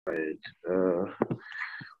Right.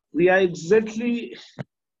 We are exactly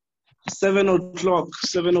 7 o'clock.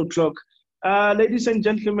 7 o'clock. Ladies and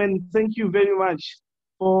gentlemen, thank you very much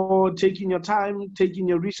for taking your time, taking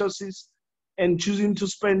your resources, and choosing to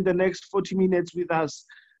spend the next 40 minutes with us.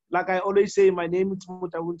 Like I always say, my name is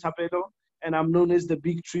Mutawun Tapedo, and I'm known as the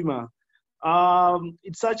Big Trimmer.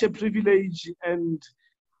 It's such a privilege and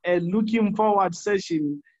a looking forward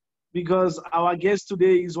session because our guest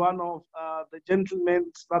today is one of the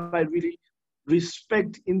gentlemen that I really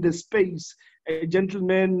respect in the space, a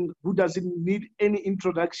gentleman who doesn't need any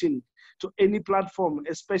introduction to any platform,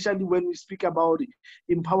 especially when we speak about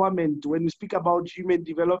empowerment, when we speak about human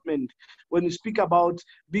development, when we speak about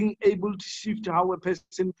being able to shift how a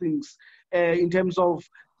person thinks in terms of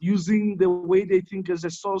using the way they think as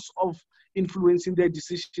a source of influencing their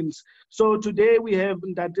decisions. So today we have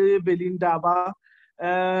Ndaba.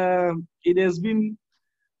 It has been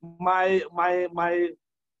my my my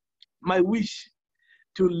my wish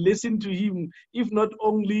to listen to him, if not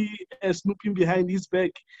only snooping behind his back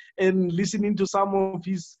and listening to some of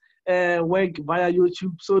his work via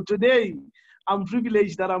YouTube. So today, I'm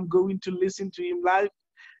privileged that I'm going to listen to him live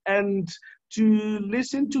and to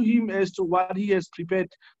listen to him as to what he has prepared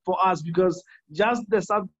for us, because just the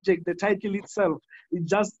subject, the title itself, is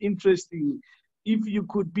just interesting. If you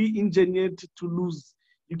could be engineered to lose,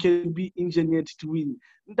 you can be engineered to win.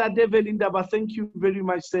 Veli, Ndaba, thank you very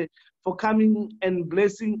much, sir, for coming and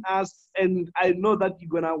blessing us. And I know that you're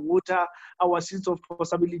going to water our seeds of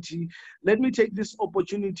possibility. Let me take this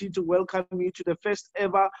opportunity to welcome you to the first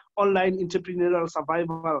ever online entrepreneurial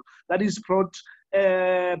survival that is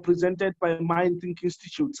presented by Mind Think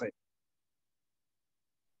Institute, sir.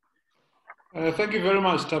 Thank you very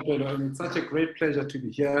much, Tapelo, and it's such a great pleasure to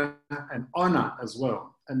be here, an honor as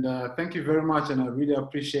well. And thank you very much, and I really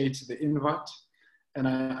appreciate the invite. And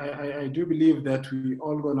I do believe that we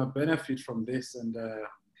all going to benefit from this. And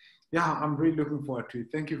yeah, I'm really looking forward to it.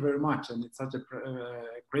 Thank you very much, and it's such a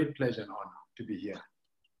great pleasure and honor to be here.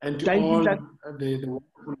 And to all the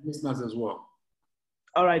listeners as well.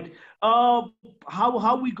 All right.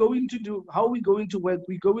 How we going to do? How are we going to work?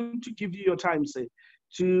 We're going to give you your time, say,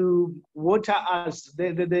 to water us.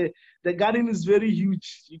 The garden is very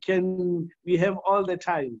huge. We have all the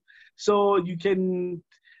time, so you can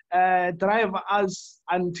drive us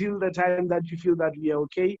until the time that you feel that we are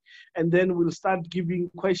okay, and then we'll start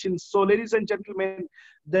giving questions. So, ladies and gentlemen,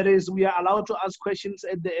 we are allowed to ask questions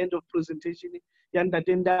at the end of presentation.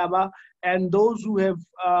 And those who have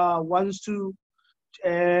wants to.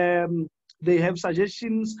 They have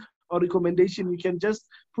suggestions or recommendation, you can just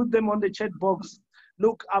put them on the chat box.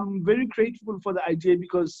 Look, I'm very grateful for the idea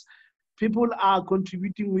because people are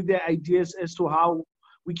contributing with their ideas as to how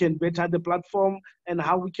we can better the platform and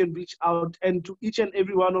how we can reach out. And to each and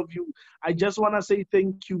every one of you, I just want to say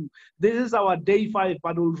thank you. This is our day 5,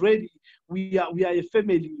 but already we are a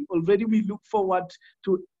family. Already we look forward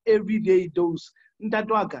to everyday dose.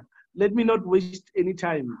 Ntatwaka, let me not waste any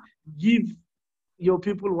time. Give your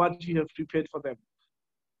people what you have prepared for them.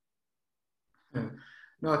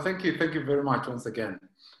 No, thank you very much once again.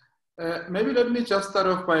 Maybe let me just start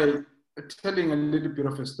off by telling a little bit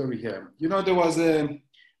of a story here. You know, there was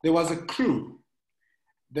a crew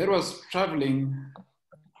that was traveling.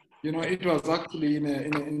 You know, it was actually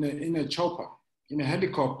in a chopper, in a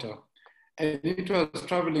helicopter, and it was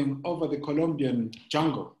traveling over the Colombian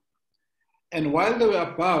jungle. And while they were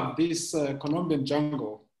above this Colombian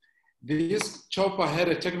jungle, this chopper had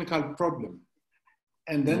a technical problem,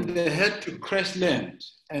 and then they had to crash land,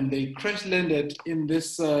 and they crash landed in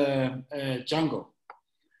this jungle.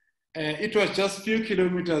 It was just a few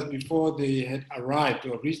kilometers before they had arrived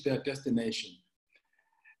or reached their destination.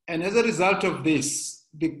 And as a result of this,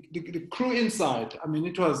 the crew inside, I mean,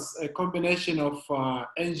 it was a combination of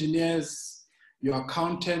engineers, your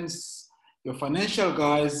accountants, your financial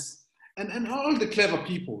guys, and all the clever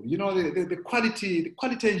people, you know, the quality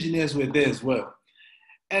engineers were there as well.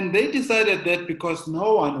 And they decided that because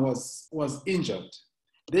no one was injured,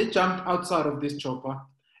 they jumped outside of this chopper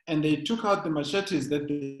and they took out the machetes that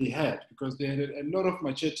they had, because they had a lot of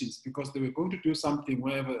machetes because they were going to do something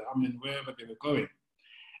wherever they were going.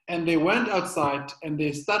 And they went outside and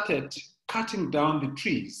they started cutting down the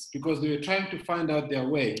trees because they were trying to find out their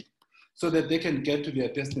way so that they can get to their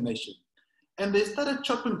destination. And they started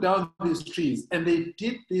chopping down these trees, and they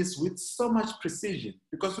did this with so much precision,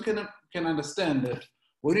 because we can understand that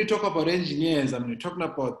when you talk about engineers, I mean, you're talking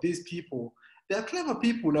about these people, they're clever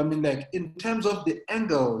people. I mean, like in terms of the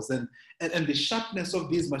angles and the sharpness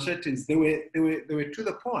of these machetes, they were to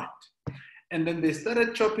the point. And then they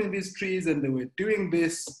started chopping these trees, and they were doing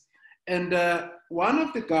this. And one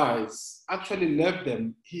of the guys actually left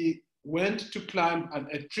them. He went to climb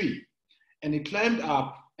a tree, and he climbed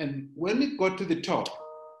up. And when he got to the top,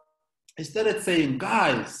 he started saying,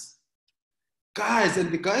 guys,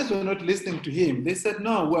 and the guys were not listening to him. They said,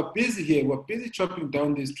 no, we're busy here. We're busy chopping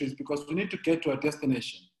down these trees because we need to get to our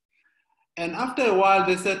destination. And after a while,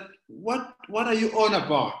 they said, what are you on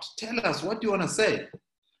about? Tell us, what do you want to say?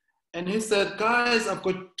 And he said, guys, I've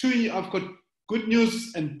got good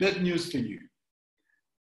news and bad news for you.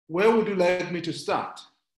 Where would you like me to start?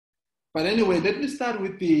 But anyway, let me start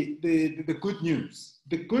with the good news.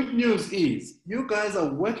 The good news is you guys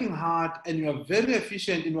are working hard and you are very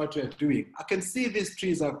efficient in what you are doing. I can see these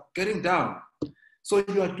trees are getting down. So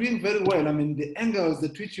you are doing very well. I mean, the angles, the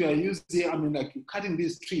which you are using, I mean, like you're cutting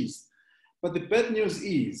these trees. But the bad news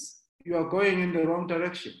is you are going in the wrong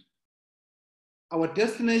direction. Our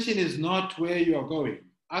destination is not where you are going.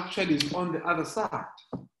 Actually, it's on the other side.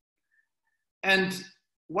 And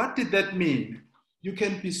what did that mean? You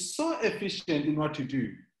can be so efficient in what you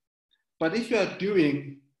do, but if you are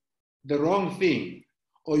doing the wrong thing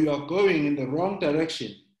or you are going in the wrong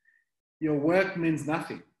direction, your work means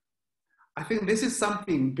nothing. I think this is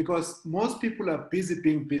something because most people are busy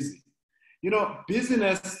being busy. You know,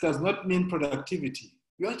 busyness does not mean productivity.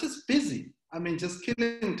 You are just busy. I mean, just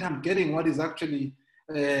killing time, getting what is actually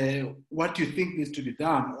what you think needs to be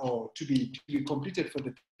done or to be completed for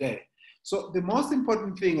the day. So the most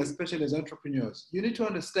important thing, especially as entrepreneurs, you need to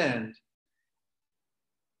understand,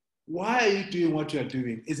 why are you doing what you're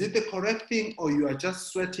doing? Is it the correct thing or you are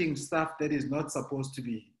just sweating stuff that is not supposed to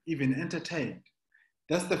be even entertained?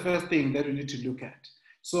 That's the first thing that you need to look at.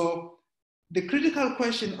 So the critical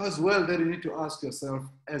question as well that you need to ask yourself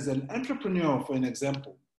as an entrepreneur, for an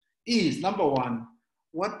example, is number one,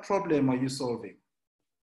 what problem are you solving?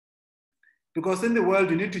 Because in the world,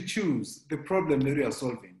 you need to choose the problem that you are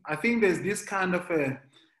solving. I think there's this kind of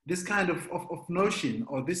notion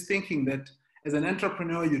or this thinking that as an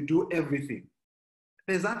entrepreneur, you do everything.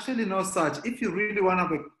 There's actually no such. If you really want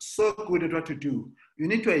to be so good at what you do, you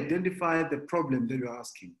need to identify the problem that you're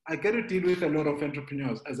asking. I get to deal with a lot of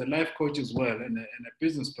entrepreneurs as a life coach as well and a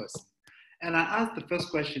business person. And I ask the first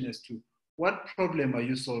question as to, what problem are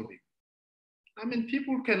you solving? I mean,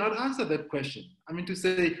 people cannot answer that question. I mean, to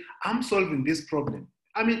say, I'm solving this problem.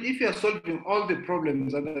 I mean, if you're solving all the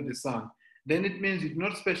problems under the sun, then it means you do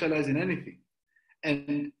not specialize in anything.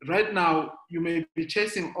 And right now, you may be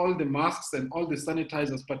chasing all the masks and all the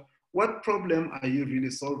sanitizers, but what problem are you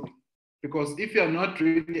really solving? Because if you are not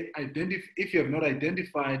really if you have not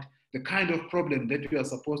identified the kind of problem that you are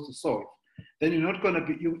supposed to solve, then you're not going to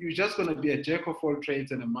be, you're just going to be a jack of all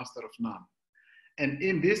trades and a master of none. And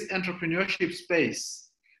in this entrepreneurship space,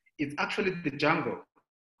 it's actually the jungle.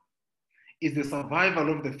 It's the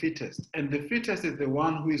survival of the fittest. And the fittest is the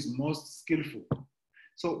one who is most skillful.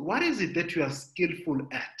 So what is it that you are skillful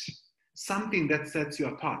at? Something that sets you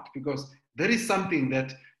apart, because there is something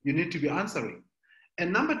that you need to be answering.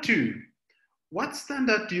 And number two, what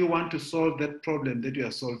standard do you want to solve that problem that you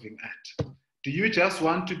are solving at? Do you just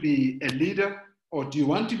want to be a leader, or do you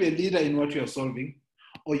want to be a leader in what you are solving?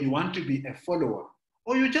 Or you want to be a follower,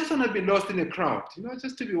 or you just want to be lost in a crowd, you know,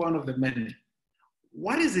 just to be one of the many.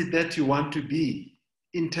 What is it that you want to be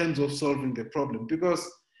in terms of solving the problem? Because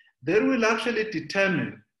that will actually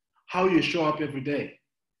determine how you show up every day.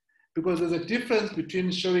 Because there's a difference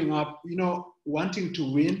between showing up, you know, wanting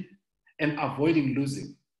to win and avoiding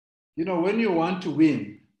losing. You know, when you want to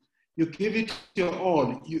win, you give it your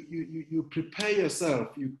all, you prepare yourself,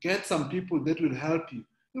 you get some people that will help you.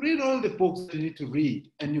 You read all the books that you need to read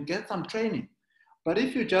and you get some training. But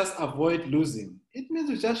if you just avoid losing, it means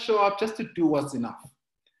you just show up just to do what's enough.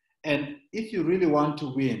 And if you really want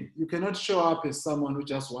to win, you cannot show up as someone who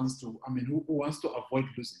just wants to, who wants to avoid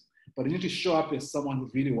losing. But you need to show up as someone who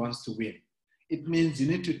really wants to win. It means you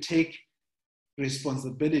need to take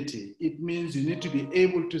responsibility. It means you need to be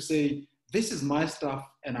able to say, this is my stuff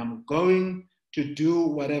and I'm going to do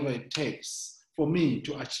whatever it takes for me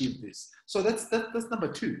to achieve this. So that's number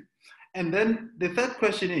two. And then the third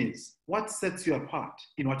question is, what sets you apart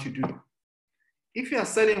in what you do? If you are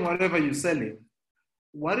selling whatever you're selling,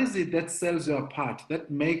 what is it that sells you apart,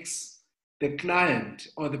 that makes the client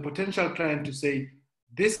or the potential client to say,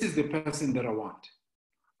 this is the person that I want?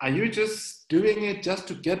 Are you just doing it just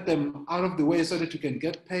to get them out of the way so that you can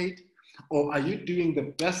get paid? Or are you doing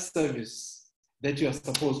the best service that you are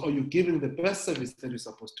supposed, or you're giving the best service that you're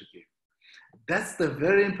supposed to give? That's the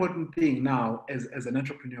very important thing now as an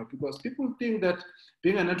entrepreneur, because people think that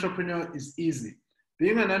being an entrepreneur is easy.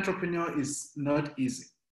 Being an entrepreneur is not easy.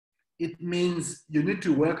 It means you need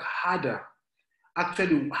to work harder,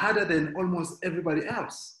 actually harder than almost everybody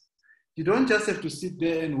else. You don't just have to sit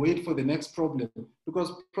there and wait for the next problem,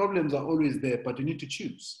 because problems are always there, but you need to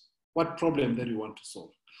choose what problem that you want to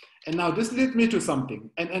solve. And now this leads me to something,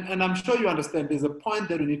 and I'm sure you understand, there's a point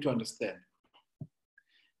that you need to understand.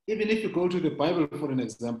 Even if you go to the Bible for an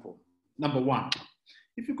example, number one,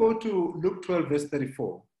 if you go to Luke 12, verse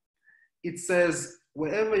 34, it says,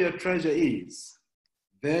 wherever your treasure is,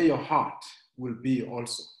 there your heart will be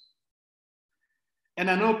also. And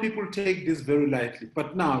I know people take this very lightly,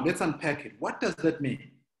 but now let's unpack it. What does that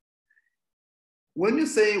mean? When you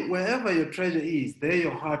say wherever your treasure is, there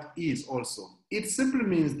your heart is also, it simply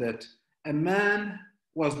means that a man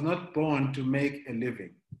was not born to make a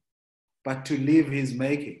living, but to live his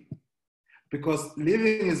making. Because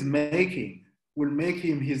living his making will make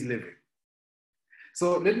him his living.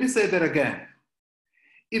 So let me say that again.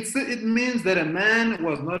 It means that a man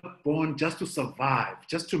was not born just to survive,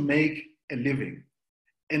 just to make a living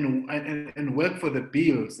and work for the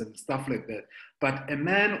bills and stuff like that. But a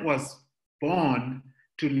man was born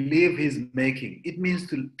to live his making. It means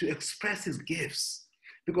to express his gifts,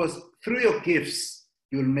 because through your gifts,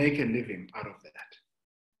 you'll make a living out of that.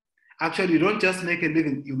 Actually, you don't just make a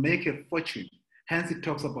living, you make a fortune. Hence, it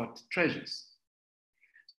talks about treasures.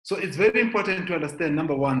 So it's very important to understand,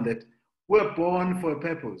 number one, that we're born for a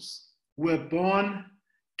purpose. We're born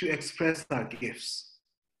to express our gifts.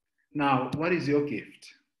 Now, what is your gift?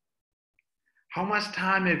 How much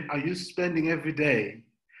time are you spending every day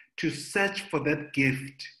to search for that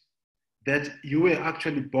gift that you were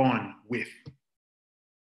actually born with?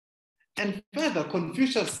 And further,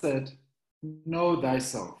 Confucius said, know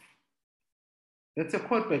thyself. That's a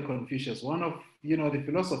quote by Confucius, one of the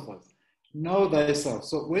philosophers. Know thyself.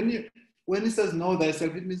 So when he says know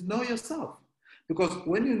thyself, it means know yourself. Because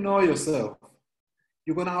when you know yourself,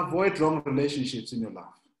 you're going to avoid wrong relationships in your life.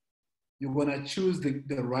 You're going to choose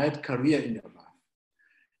the right career in your life.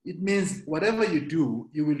 It means whatever you do,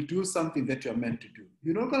 you will do something that you're meant to do.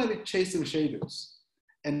 You're not going to be chasing shadows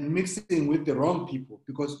and mixing with the wrong people,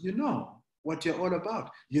 because you know what you're all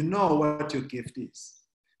about. You know what your gift is.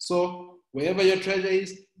 So wherever your treasure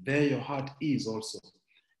is, there your heart is also.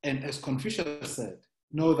 And as Confucius said,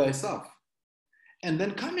 know thyself. And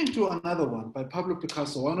then coming to another one by Pablo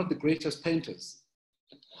Picasso, one of the greatest painters,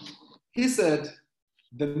 he said,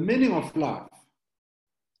 the meaning of life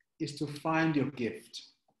is to find your gift.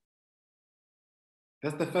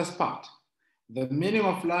 That's the first part. The meaning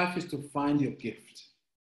of life is to find your gift.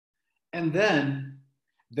 And then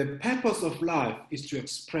the purpose of life is to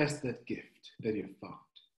express that gift that you've found.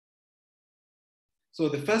 So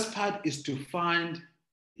the first part is to find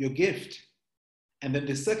your gift. And then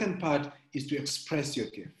the second part is to express your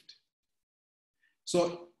gift.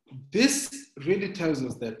 So this really tells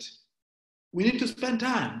us that we need to spend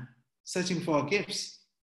time searching for our gifts.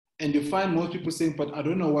 And you find most people saying, but I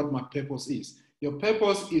don't know what my purpose is. Your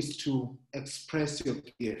purpose is to express your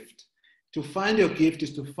gift. To find your gift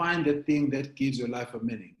is to find that thing that gives your life a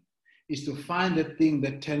meaning. Is to find that thing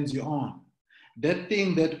that turns you on. That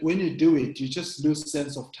thing that when you do it, you just lose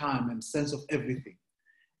sense of time and sense of everything.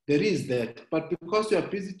 There is that. But because you are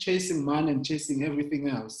busy chasing money and chasing everything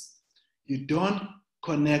else, you don't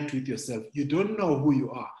connect with yourself. You don't know who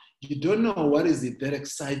you are. You don't know what is it that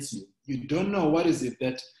excites you. You don't know what is it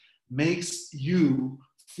that makes you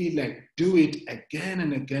feel like do it again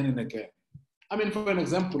and again and again. I mean, for an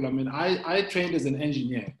example, I trained as an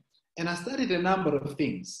engineer and I studied a number of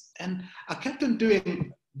things and I kept on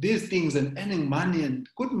doing these things and earning money and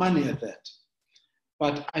good money at that.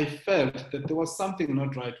 But I felt that there was something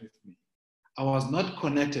not right with me. I was not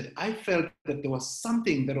connected. I felt that there was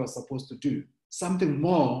something that I was supposed to do, something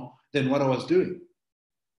more than what I was doing.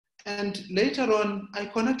 And later on, I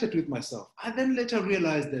connected with myself. I then later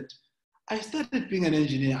realized that I started being an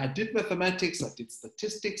engineer. I did mathematics, I did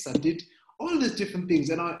statistics, I did all these different things.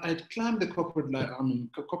 And I climbed the corporate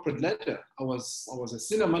ladder. I was a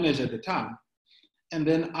senior manager at the time. And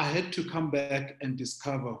then I had to come back and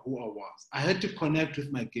discover who I was. I had to connect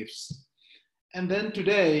with my gifts. And then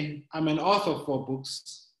today, I'm an author of 4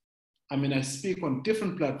 books. I speak on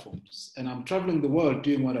different platforms and I'm traveling the world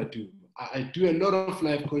doing what I do. I do a lot of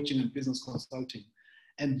life coaching and business consulting.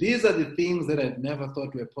 And these are the things that I never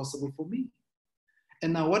thought were possible for me.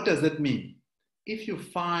 And now what does that mean? If you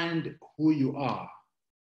find who you are,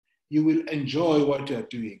 you will enjoy what you're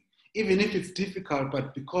doing. Even if it's difficult,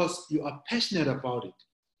 but because you are passionate about it,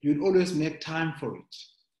 you'll always make time for it.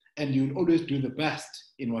 And you'll always do the best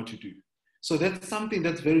in what you do. So that's something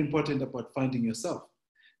that's very important about finding yourself.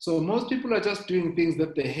 So most people are just doing things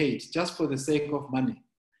that they hate just for the sake of money.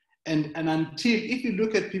 And until, if you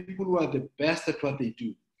look at people who are the best at what they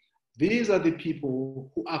do, These are the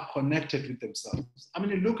people who are connected with themselves. I mean,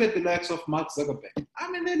 you look at the likes of Mark Zuckerberg. I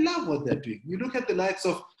mean, they love what they're doing. You look at the likes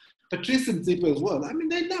of Patrice Mtsipa as well. I mean,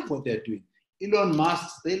 they love what they're doing. Elon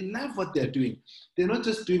Musk, they love what they're doing. They're not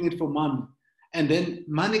just doing it for money. And then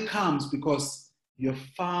money comes because you've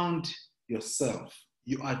found yourself.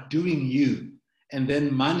 You are doing you. And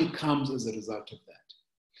then money comes as a result of that.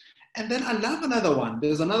 And then I love another one.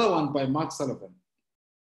 There's another one by Mark Sullivan.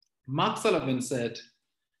 Mark Sullivan said,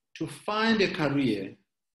 to find a career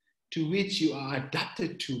to which you are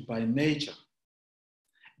adapted to by nature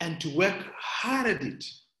and to work hard at it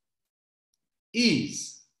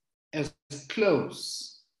is as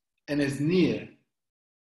close and as near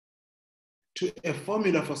to a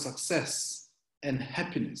formula for success and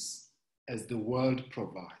happiness as the world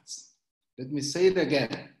provides. Let me say it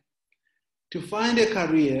again. To find a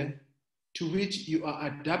career to which you are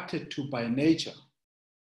adapted to by nature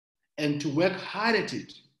and to work hard at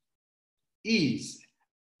it is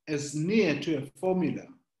as near to a formula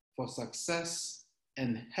for success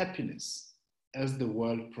and happiness as the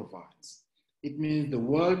world provides. It means the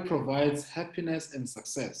world provides happiness and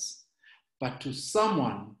success, but to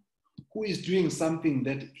someone who is doing something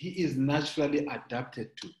that he is naturally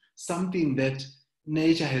adapted to, something that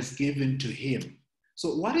nature has given to him.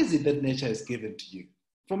 So what is it that nature has given to you?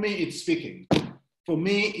 For me, it's speaking. For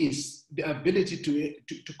me, it's the ability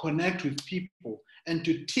to connect with people and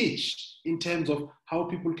to teach in terms of how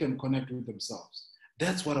people can connect with themselves.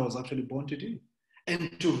 That's what I was actually born to do.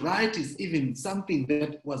 And to write is even something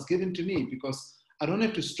that was given to me because I don't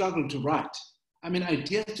have to struggle to write. I mean,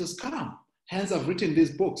 ideas just come. Hence, I've written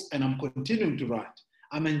these books and I'm continuing to write.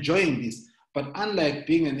 I'm enjoying this. But unlike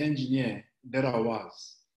being an engineer that I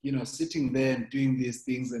was, sitting there and doing these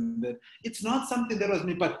things and that, it's not something that was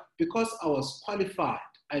me, but because I was qualified,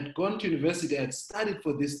 I'd gone to university, I'd studied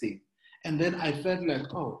for this thing. And then I felt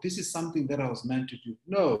like, oh, this is something that I was meant to do.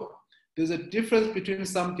 No, there's a difference between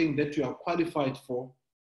something that you are qualified for,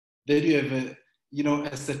 that you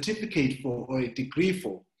have a certificate for or a degree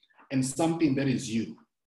for, and something that is you.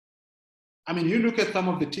 I mean, you look at some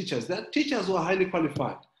of the teachers, there are teachers who are highly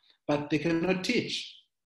qualified, but they cannot teach.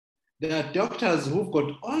 There are doctors who've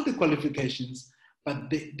got all the qualifications, but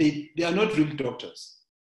they are not real doctors.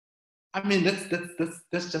 I mean,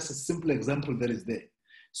 that's just a simple example that is there.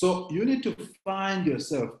 So you need to find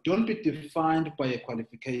yourself. Don't be defined by a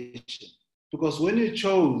qualification. Because when you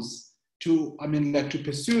chose to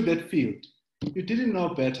pursue that field, you didn't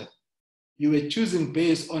know better. You were choosing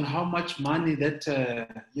based on how much money that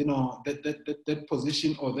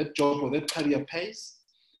position or that job or that career pays.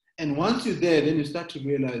 And once you're there, then you start to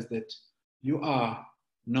realize that you are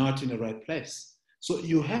not in the right place. So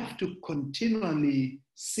you have to continually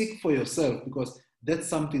seek for yourself because that's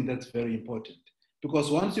something that's very important.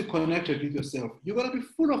 Because once you're connected with yourself, you're going to be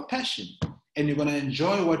full of passion and you're going to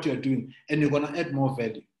enjoy what you're doing and you're going to add more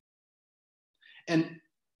value. And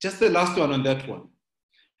just the last one on that one.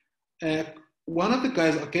 One of the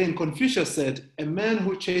guys, again, Confucius said, a man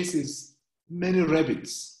who chases many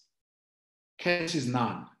rabbits catches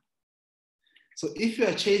none. So if you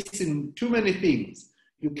are chasing too many things,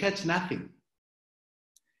 you catch nothing.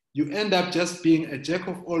 You end up just being a jack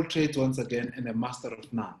of all trades once again and a master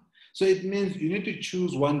of none. So it means you need to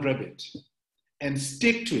choose one rabbit and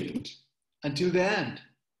stick to it until the end.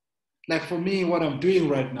 Like for me, what I'm doing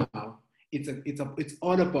right now, it's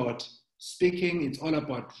all about speaking, it's all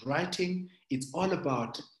about writing, it's all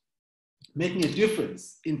about making a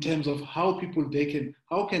difference in terms of how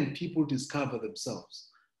can people discover themselves.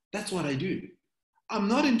 That's what I do. I'm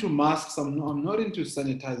not into masks, I'm not into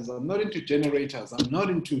sanitizers, I'm not into generators, I'm not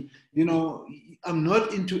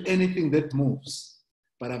into anything that moves.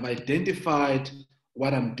 But I've identified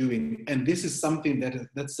what I'm doing, and this is something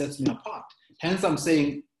that sets me apart. Hence, I'm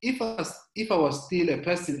saying, if I was still a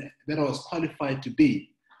person that I was qualified to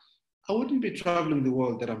be, I wouldn't be traveling the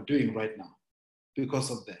world that I'm doing right now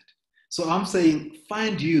because of that. So I'm saying,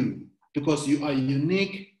 find you, because you are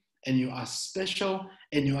unique, and you are special,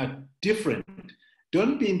 and you are different.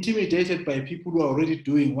 Don't be intimidated by people who are already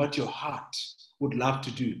doing what your heart would love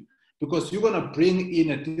to do, because you're going to bring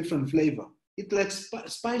in a different flavor. It's like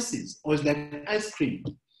spices, or it's like ice cream.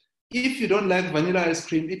 If you don't like vanilla ice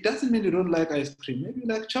cream, it doesn't mean you don't like ice cream. Maybe you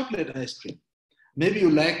like chocolate ice cream. Maybe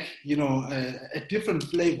you like, a different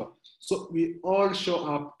flavor. So we all show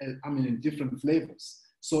up, in different flavors.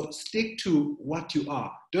 So stick to what you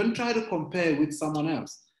are. Don't try to compare with someone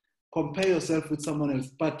else. Compare yourself with someone else,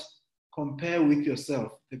 but compare with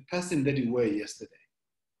yourself, the person that you were yesterday.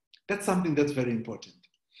 That's something that's very important.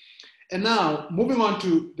 And now, moving on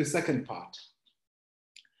to the second part.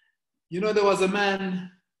 There was a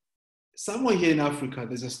man somewhere here in Africa,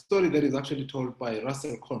 there's a story that is actually told by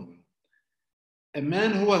Russell Cornwell. A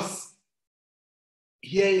man who was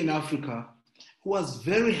here in Africa, who was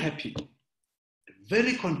very happy,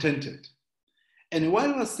 very contented. And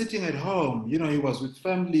while he was sitting at home, you know, he was with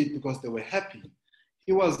family because they were happy.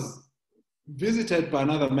 He was visited by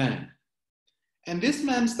another man. And this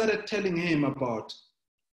man started telling him about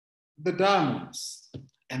the diamonds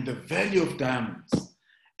and the value of diamonds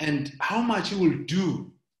and how much he will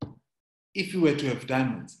do if he were to have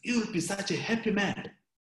diamonds. He would be such a happy man.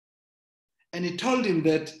 And he told him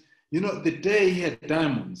that, you know, the day he had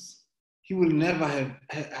diamonds, he will never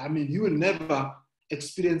he will never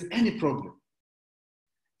experience any problem.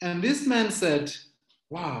 And this man said,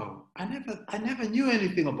 wow, I never knew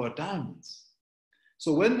anything about diamonds.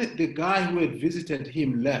 So when the guy who had visited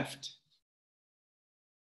him left,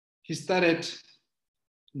 he started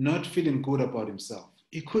not feeling good about himself.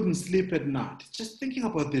 He couldn't sleep at night, just thinking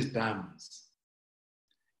about these diamonds.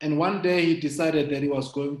 And one day he decided that he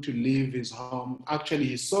was going to leave his home. Actually,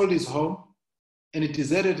 he sold his home and he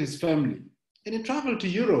deserted his family. And he traveled to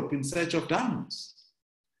Europe in search of diamonds.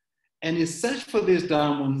 And he searched for these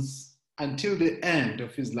diamonds until the end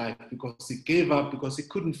of his life because he gave up because he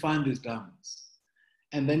couldn't find these diamonds.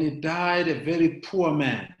 And then he died a very poor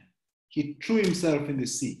man. He threw himself in the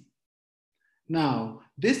sea. Now,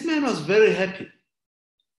 this man was very happy.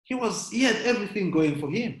 He had everything going for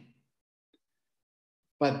him.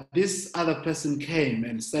 But this other person came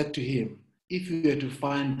and said to him, if you were to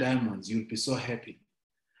find diamonds, you'll be so happy.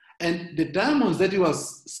 And the diamonds that he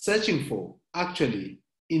was searching for, actually,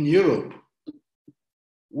 in Europe,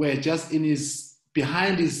 were just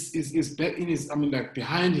behind his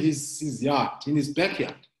yard, in his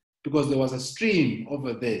backyard, because there was a stream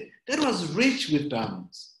over there that was rich with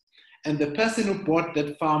diamonds. And the person who bought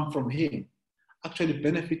that farm from him actually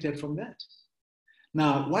benefited from that.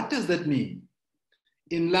 Now, what does that mean?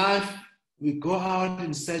 In life, we go out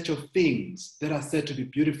in search of things that are said to be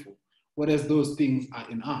beautiful, whereas those things are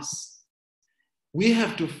in us. We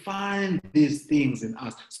have to find these things in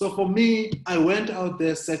us. So for me, I went out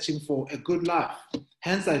there searching for a good life.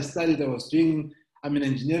 Hence, I was doing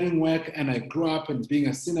engineering work, and I grew up and being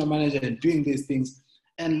a senior manager and doing these things.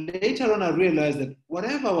 And later on, I realized that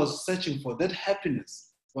whatever I was searching for, that happiness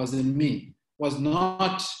was in me, was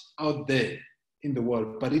not out there in the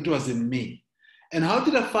world, but it was in me. And how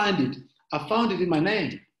did I find it? I found it in my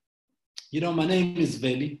name. You know, my name is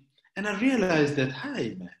Veli. And I realized that,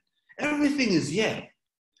 hi, man, everything is here.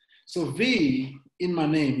 So V in my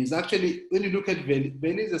name is actually, when you look at Veli,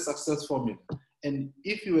 Veli is a success formula. And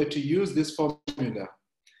if you were to use this formula,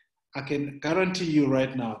 I can guarantee you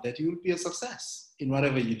right now that you will be a success in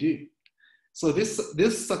whatever you do. So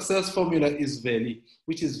this success formula is Veli,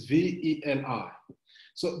 which is V-E-L-I.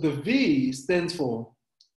 So the V stands for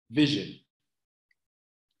vision.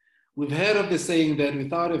 We've heard of the saying that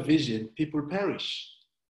without a vision, people perish.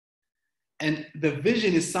 And the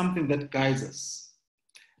vision is something that guides us.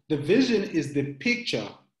 The vision is the picture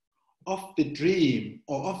of the dream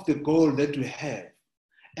or of the goal that we have.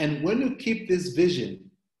 And when you keep this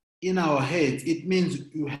vision in our heads, it means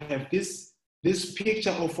you have this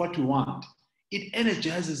picture of what we want. It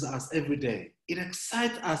energizes us every day. It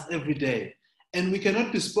excites us every day. And we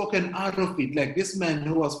cannot be spoken out of it, like this man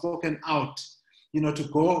who was spoken out, you know, to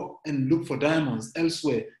go and look for diamonds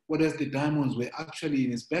elsewhere, whereas the diamonds were actually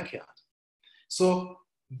in his backyard. So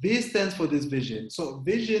V stands for this vision. So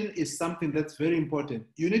vision is something that's very important.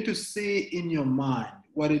 You need to see in your mind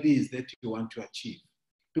what it is that you want to achieve.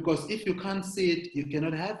 Because if you can't see it, you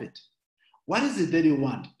cannot have it. What is it that you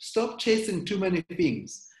want? Stop chasing too many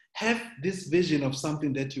things. Have this vision of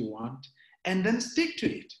something that you want and then stick to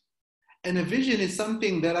it. And a vision is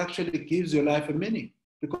something that actually gives your life a meaning.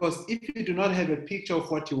 Because if you do not have a picture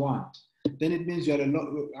of what you want, then it means you're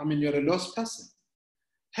a lost person.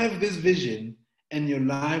 Have this vision and your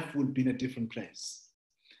life will be in a different place.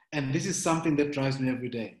 And this is something that drives me every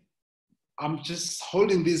day. I'm just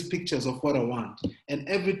holding these pictures of what I want. And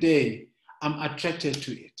every day I'm attracted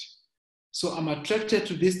to it. So I'm attracted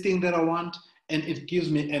to this thing that I want and it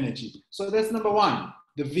gives me energy. So that's number one,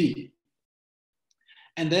 the V.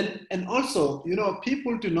 And also, you know,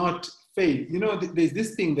 people do not fail. You know, there's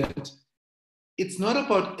this thing that it's not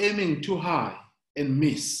about aiming too high and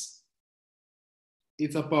miss.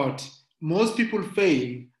 It's about, most people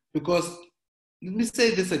fail because, let me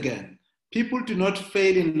say this again. People do not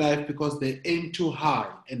fail in life because they aim too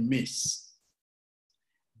high and miss.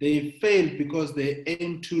 They fail because they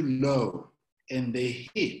aim too low and they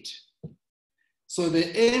hit. So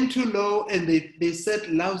they aim too low and they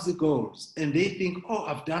set lousy goals and they think, oh,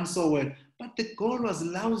 I've done so well, but the goal was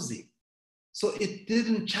lousy. So it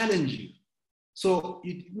didn't challenge you. So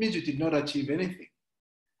it means you did not achieve anything.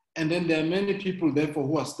 And then there are many people, therefore,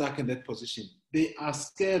 who are stuck in that position. They are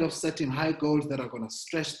scared of setting high goals that are going to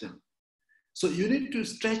stretch them. So you need to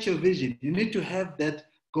stretch your vision. You need to have that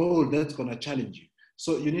goal that's going to challenge you.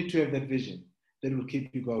 So you need to have that vision that will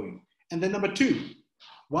keep you going. And then number two,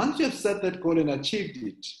 once you have set that goal and achieved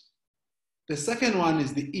it, the second one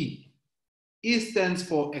is the E. E stands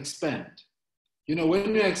for expand. You know,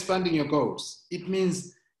 when you're expanding your goals, it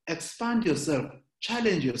means expand yourself,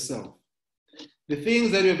 challenge yourself. The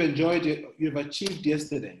things that you've enjoyed, you've achieved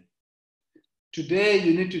yesterday. Today,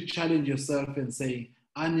 you need to challenge yourself and say,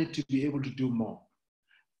 I need to be able to do more.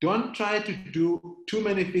 Don't try to do too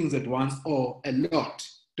many things at once or a lot.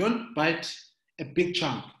 Don't bite a big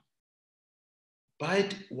chunk.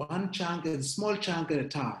 Bite one chunk, a small chunk at a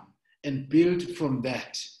time, and build from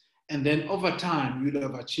that. And then over time, you'll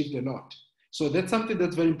have achieved a lot. So that's something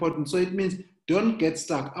that's very important. So it means don't get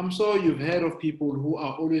stuck. I'm sure you've heard of people who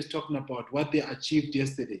are always talking about what they achieved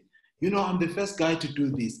yesterday. You know, I'm the first guy to do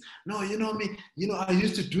this. No, you know me, you know, I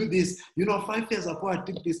used to do this. You know, 5 years ago, I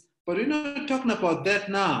did this. But we're not talking about that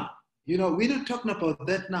now. You know, we're not talking about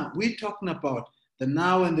that now. We're talking about the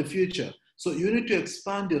now and the future. So you need to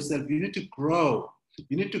expand yourself. You need to grow.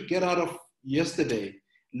 You need to get out of yesterday.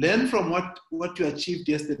 Learn from what you achieved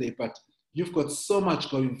yesterday, but you've got so much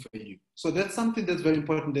going for you. So that's something that's very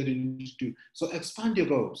important that you need to do. So expand your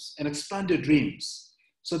goals and expand your dreams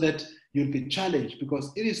so that you'll be challenged,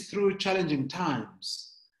 because it is through challenging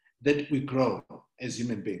times that we grow as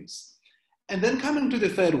human beings. And then coming to the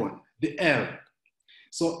third one, the L.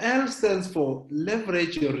 So L stands for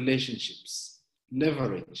leverage your relationships.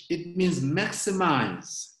 Leverage. It means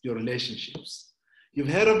maximize your relationships. You've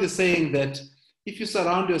heard of the saying that if you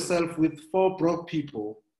surround yourself with 4 broke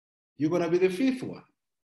people, you're going to be the 5th one.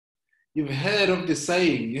 You've heard of the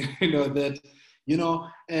saying, that,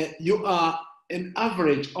 you are an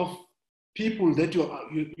average of people that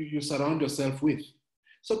you surround yourself with.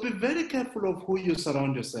 So be very careful of who you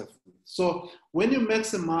surround yourself with. So when you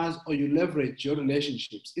maximize or you leverage your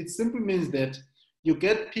relationships, it simply means that you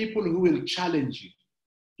get people who will challenge you.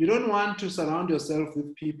 You don't want to surround yourself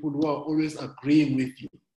with people who are always agreeing with you,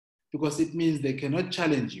 because it means they cannot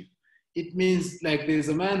challenge you. It means, like, there's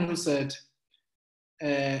a man who said,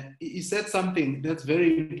 he said something that's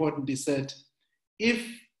very important. He said, if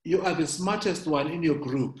you are the smartest one in your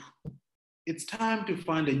group, it's time to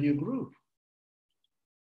find a new group.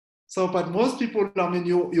 So, but most people,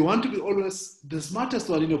 you want to be always the smartest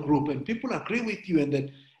one in your group, and people agree with you,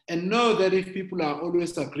 and know that if people are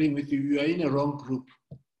always agreeing with you, you are in a wrong group.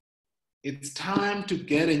 It's time to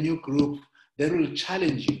get a new group that will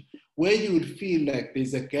challenge you, where you will feel like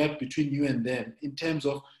there's a gap between you and them in terms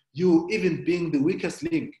of you even being the weakest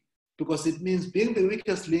link, because it means being the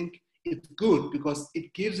weakest link, it's good because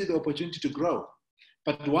it gives you the opportunity to grow.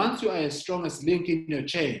 But once you are as strong as link in your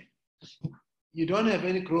chain, you don't have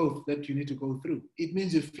any growth that you need to go through. It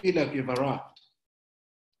means you feel like you've arrived.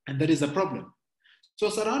 And that is a problem. So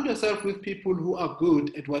surround yourself with people who are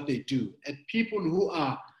good at what they do, and people who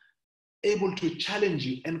are able to challenge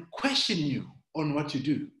you and question you on what you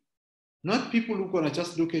do. Not people who are going to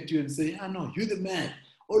just look at you and say, no, you're the man.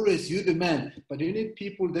 Always you the man. But you need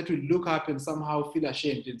people that will look up and somehow feel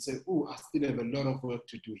ashamed and say, oh, I still have a lot of work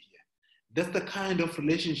to do here. That's the kind of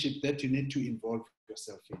relationship that you need to involve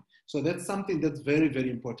yourself in. So that's something that's very,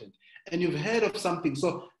 very important. And you've heard of something.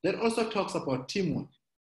 So that also talks about teamwork.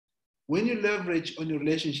 When you leverage on your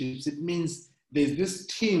relationships, it means there's this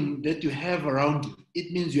team that you have around you.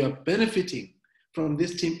 It means you are benefiting from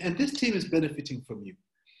this team, and this team is benefiting from you.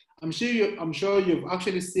 I'm sure you've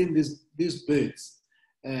actually seen these birds.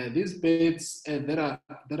 These birds that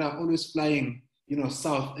are always flying,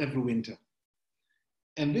 south every winter.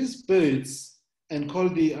 And these birds, they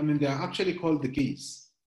are actually called the geese.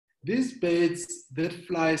 These birds that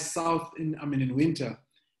fly south in winter,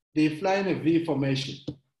 they fly in a V formation.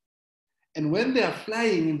 And when they are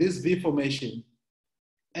flying in this V formation,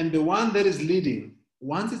 and the one that is leading,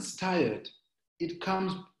 once it's tired, it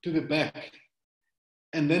comes to the back,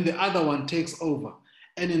 and then the other one takes over.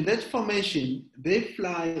 And in that formation, they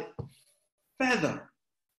fly further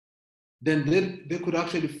than they could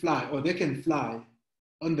actually fly, or they can fly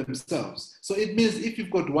on themselves. So it means if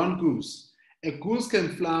you've got one goose, a goose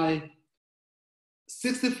can fly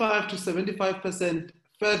 65 to 75%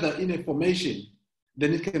 further in a formation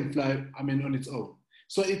than it can fly, on its own.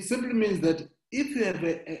 So it simply means that if you have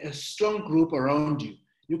a strong group around you,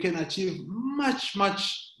 you can achieve much,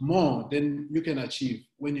 much more than you can achieve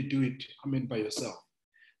when you do it, by yourself.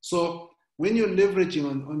 So when you're leveraging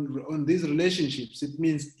on these relationships, it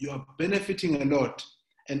means you are benefiting a lot,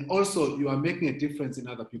 And also you are making a difference in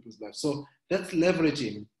other people's lives. So that's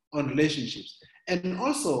leveraging on relationships. And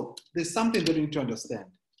also there's something that you need to understand.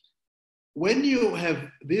 When you have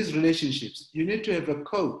these relationships, you need to have a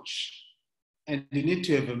coach and you need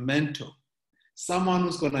to have a mentor, someone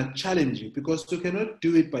who's going to challenge you, because you cannot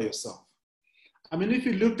do it by yourself. I mean, if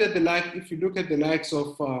you look at the likes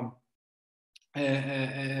of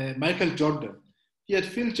Michael Jordan, he had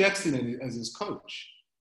Phil Jackson as his coach.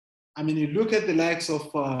 I mean, you look at the likes of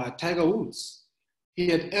Tiger Woods, he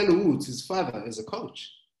had L. Woods, his father, as a coach.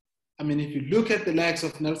 I mean, if you look at the likes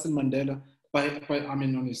of Nelson Mandela,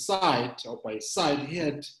 on his side, he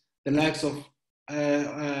had the likes of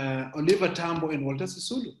Oliver Tambo and Walter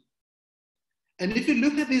Sisulu. And if you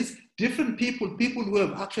look at these different people who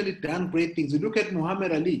have actually done great things, you look at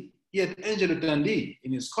Muhammad Ali, he had Angelo Dundee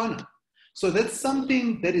in his corner. So that's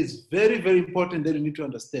something that is very, very important that you need to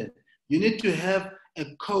understand. You need to have a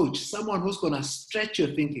coach, someone who's going to stretch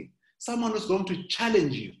your thinking, someone who's going to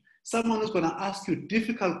challenge you, someone who's going to ask you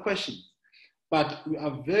difficult questions. But we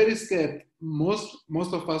are very scared, most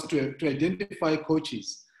of us, to identify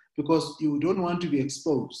coaches, because you don't want to be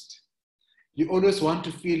exposed. You always want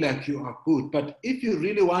to feel like you are good. But if you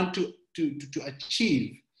really want to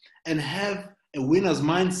achieve and have a winner's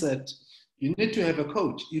mindset, you need to have a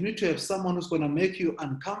coach. You need to have someone who's going to make you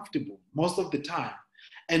uncomfortable most of the time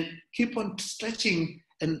and keep on stretching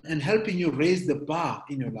and helping you raise the bar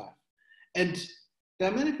in your life. And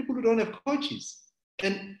there are many people who don't have coaches.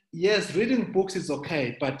 And yes, reading books is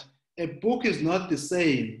okay, but a book is not the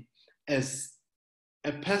same as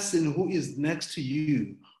a person who is next to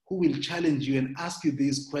you, who will challenge you and ask you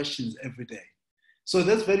these questions every day. So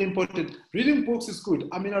that's very important. Reading books is good.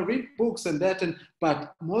 I mean, I read books and that,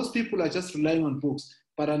 but most people are just relying on books.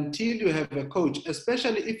 But until you have a coach,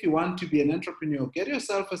 especially if you want to be an entrepreneur, get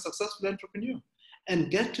yourself a successful entrepreneur and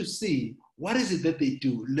get to see what is it that they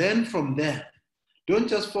do. Learn from them. Don't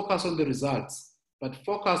just focus on the results, but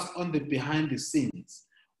focus on the behind the scenes.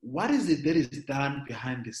 What is it that is done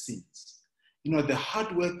behind the scenes? You know, the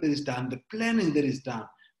hard work that is done, the planning that is done,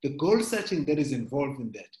 the goal setting that is involved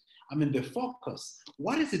in that. I mean, the focus.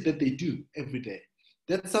 What is it that they do every day?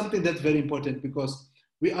 That's something that's very important, because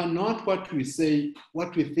we are not what we say,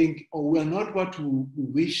 what we think, or we are not what we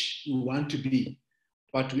wish we want to be,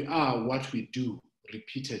 but we are what we do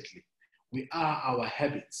repeatedly. We are our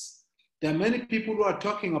habits. There are many people who are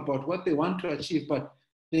talking about what they want to achieve, but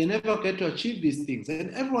they never get to achieve these things.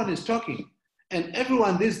 And everyone is talking. And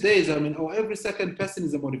everyone these days, or every second person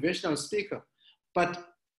is a motivational speaker. But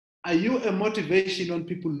are you a motivation when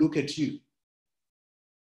people look at you?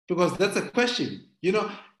 Because that's a question, you know,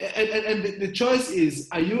 and the choice is,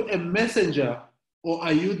 are you a messenger or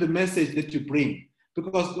are you the message that you bring?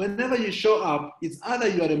 Because whenever you show up, it's either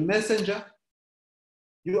you are a messenger,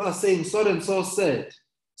 you are saying so and so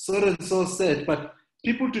said, but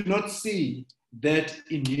people do not see that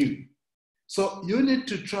in you. So you need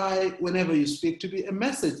to try, whenever you speak, to be a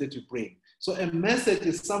message that you bring. So a message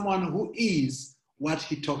is someone who is what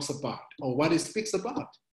he talks about or what he speaks about.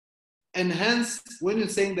 And hence, when you're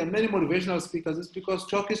saying there are many motivational speakers, it's because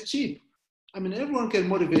talk is cheap. I mean, everyone can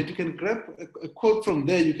motivate. You can grab a quote from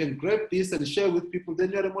there, you can grab this and share with people,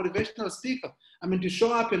 then you're a motivational speaker. I mean, to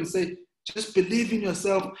show up and say, just believe in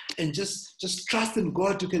yourself and just trust in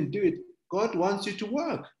God, you can do it. God wants you to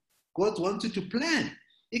work. God wants you to plan.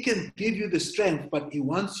 He can give you the strength, but he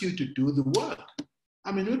wants you to do the work.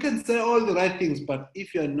 I mean, you can say all the right things, but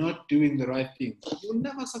if you're not doing the right things, you'll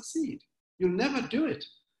never succeed. You'll never do it.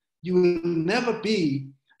 You will never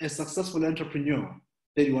be a successful entrepreneur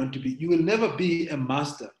that you want to be. You will never be a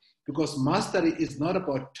master, because mastery is not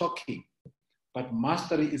about talking, but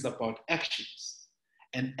mastery is about actions,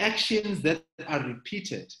 and actions that are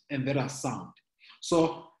repeated and that are sound.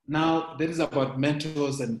 So now that is about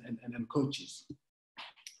mentors and coaches.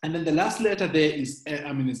 And then the last letter there is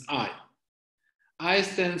I. I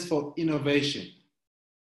stands for innovation.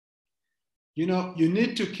 You know, you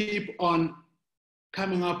need to keep on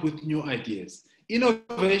coming up with new ideas.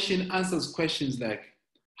 Innovation answers questions like,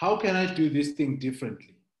 how can I do this thing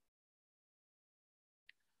differently?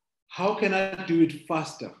 How can I do it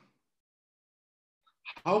faster?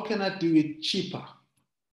 How can I do it cheaper?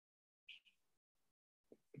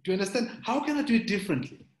 Do you understand? How can I do it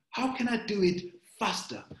differently? How can I do it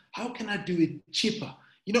faster? How can I do it cheaper?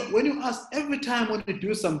 You know, when you ask, every time when you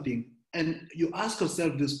do something and you ask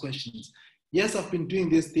yourself these questions, yes, I've been doing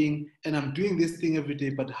this thing and I'm doing this thing every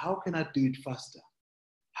day, but how can I do it faster?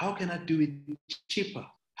 How can I do it cheaper?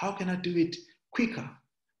 How can I do it quicker?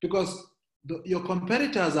 Because your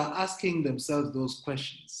competitors are asking themselves those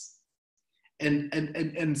questions.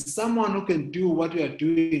 and someone who can do what you are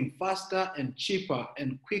doing faster and cheaper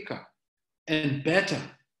and quicker and better,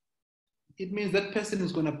 it means that person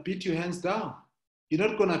is going to beat you hands down. You're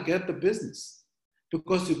not going to get the business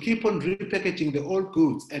because you keep on repackaging the old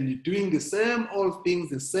goods and you're doing the same old things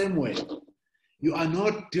the same way. You are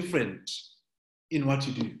not different in what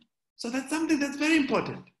you do. So that's something that's very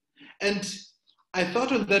important. And I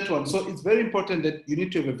thought on that one. So it's very important that you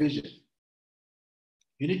need to have a vision.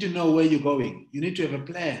 You need to know where you're going. You need to have a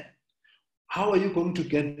plan. How are you going to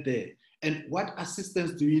get there? And what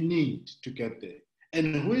assistance do you need to get there?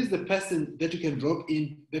 And who is the person that you can drop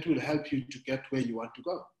in that will help you to get where you want to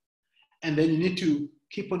go? And then you need to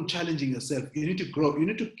keep on challenging yourself. You need to grow. You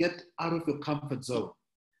need to get out of your comfort zone.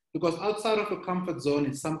 Because outside of your comfort zone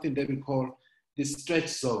is something that we call the stretch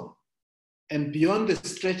zone. And beyond the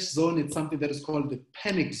stretch zone, it's something that is called the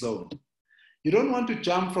panic zone. You don't want to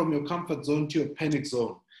jump from your comfort zone to your panic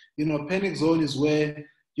zone. You know, panic zone is where,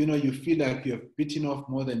 you know, you feel like you have bitten off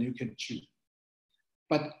more than you can chew.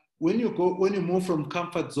 But when you move from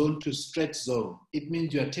comfort zone to stretch zone, it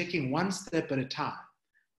means you are taking one step at a time,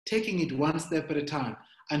 taking it one step at a time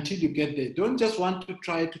until you get there. Don't just want to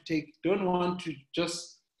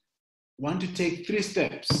take 3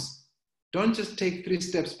 steps. Don't just take 3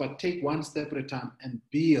 steps, but take one step at a time and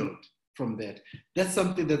build from that. That's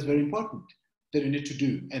something that's very important that you need to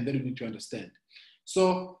do and that you need to understand.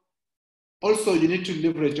 So also you need to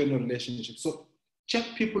leverage on your relationship. So check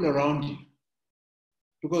people around you,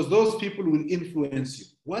 because those people will influence you.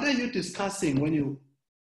 What are you discussing when you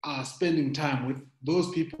are spending time with those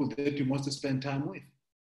people that you must spend time with?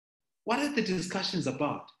 What are the discussions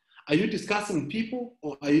about? Are you discussing people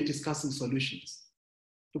or are you discussing solutions?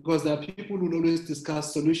 Because there are people who always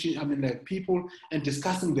discuss solutions, people and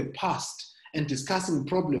discussing the past and discussing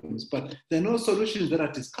problems, but there are no solutions that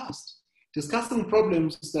are discussed. Discussing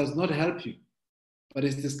problems does not help you, but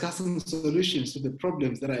it's discussing solutions to the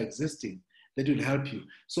problems that are existing that will help you.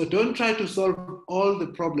 So don't try to solve all the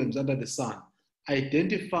problems under the sun.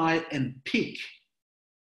 Identify and pick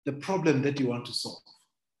the problem that you want to solve.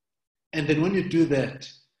 And then when you do that,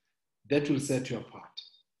 that will set you apart.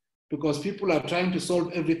 Because people are trying to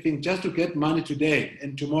solve everything just to get money today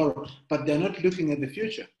and tomorrow, but they're not looking at the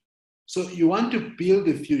future. So you want to build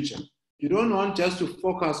the future. You don't want just to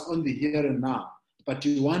focus on the here and now, but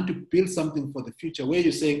you want to build something for the future where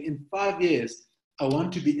you're saying, in 5 years, I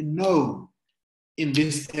want to be known in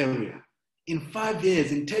this area. In 5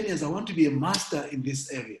 years, in 10 years, I want to be a master in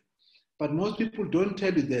this area. But most people don't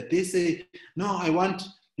tell you that. They say, no, I want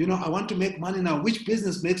to make money now. Which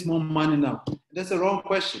business makes more money now? That's a wrong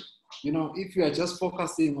question. If you are just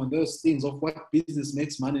focusing on those things of what business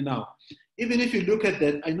makes money now, even if you look at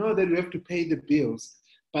that, I know that you have to pay the bills,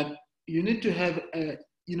 but you need to have,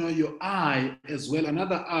 your eye as well,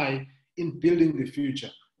 another eye in building the future,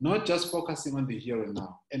 not just focusing on the here and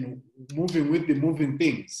now and moving with the moving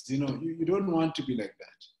things. You don't want to be like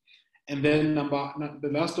that. And then the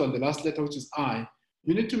last letter, which is I,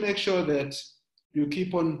 you need to make sure that you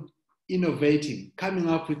keep on innovating, coming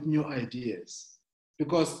up with new ideas.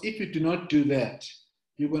 Because if you do not do that,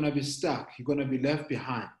 you're going to be stuck. You're going to be left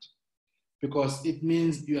behind. Because it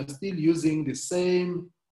means you are still using the same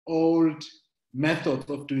old method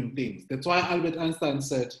of doing things. That's why Albert Einstein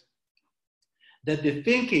said that the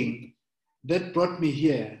thinking that brought me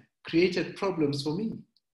here created problems for me,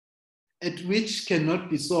 at which cannot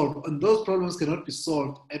be solved. And those problems cannot be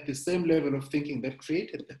solved at the same level of thinking that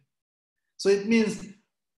created them. So it means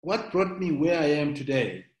what brought me where I am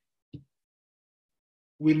today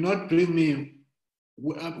will not take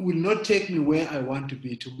me where I want to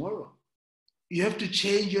be tomorrow. You have to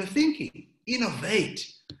change your thinking,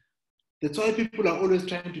 innovate. That's why people are always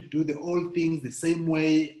trying to do the old things the same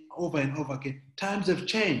way over and over again. Times have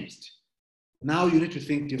changed. Now you need to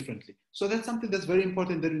think differently. So that's something that's very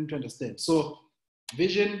important that you need to understand. So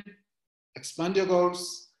vision, expand your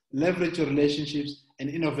goals, leverage your relationships, and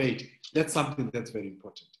innovate. That's something that's very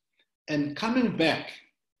important. And coming back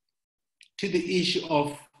to the issue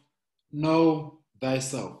of know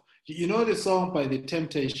thyself. You know the song by The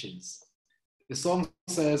Temptations? The song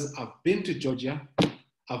says, I've been to Georgia,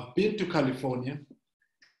 I've been to California,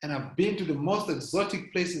 and I've been to the most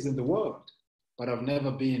exotic places in the world, but I've never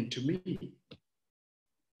been to me.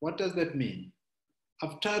 What does that mean?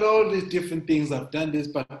 I've tried all these different things, I've done this,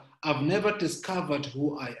 but I've never discovered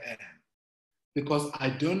who I am because I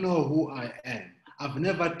don't know who I am. I've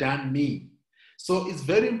never done me. So it's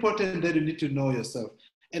very important that you need to know yourself.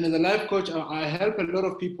 And as a life coach, I help a lot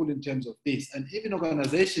of people in terms of this, and even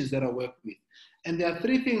organizations that I work with. And there are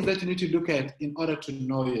 3 things that you need to look at in order to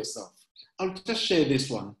know yourself. I'll just share this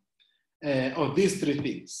one, or these 3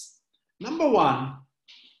 things. Number one,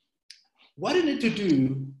 what you need to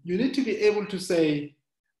do, you need to be able to say,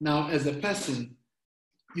 now as a person,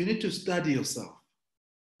 you need to study yourself.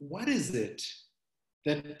 What is it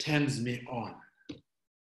that turns me on?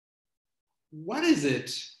 What is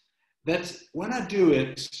it that when I do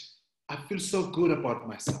it, I feel so good about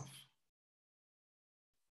myself?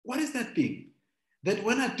 What is that thing that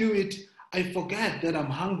when I do it, I forget that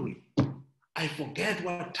I'm hungry? I forget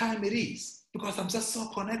what time it is because I'm just so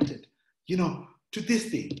connected, to this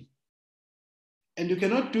thing. And you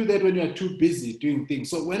cannot do that when you are too busy doing things.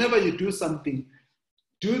 So whenever you do something,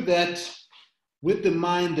 do that with the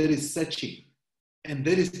mind that is searching and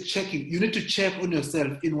that is checking. You need to check on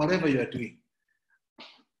yourself in whatever you are doing.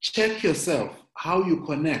 Check yourself, how you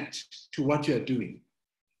connect to what you are doing.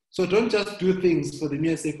 So don't just do things for the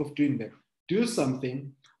mere sake of doing them. Do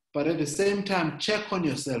something, but at the same time, check on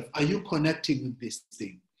yourself. Are you connecting with this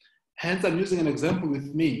thing? Hence, I'm using an example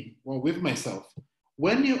with me or with myself.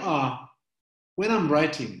 When I'm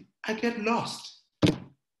writing, I get lost.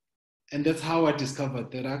 And that's how I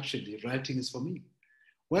discovered that actually writing is for me.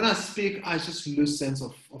 When I speak, I just lose sense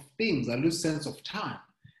of things. I lose sense of time.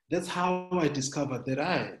 That's how I discovered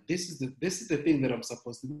that this is the thing that I'm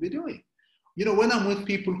supposed to be doing. When I'm with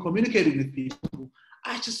people, communicating with people,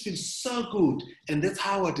 I just feel so good. And that's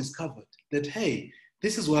how I discovered that, hey,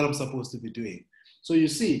 this is what I'm supposed to be doing. So you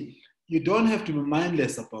see, you don't have to be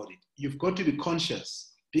mindless about it. You've got to be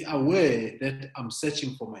conscious, be aware that I'm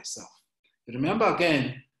searching for myself. Remember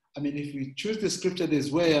again, if we choose the scripture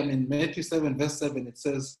this way, Matthew 7, verse 7, it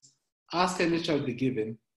says, ask and it shall be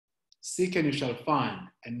given, seek and you shall find,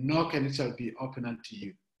 and knock and it shall be opened unto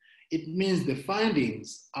you. It means the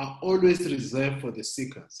findings are always reserved for the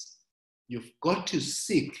seekers. You've got to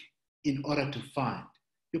seek in order to find.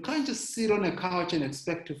 You can't just sit on a couch and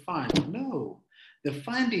expect to find. No, the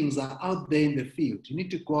findings are out there in the field. You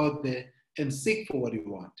need to go out there and seek for what you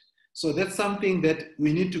want. So that's something that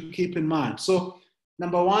we need to keep in mind. So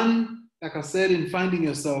number one, like I said, in finding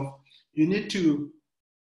yourself, you need to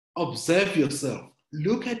observe yourself.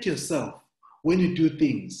 Look at yourself when you do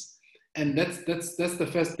things. And that's the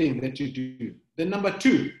first thing that you do. Then number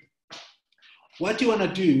two, what you want to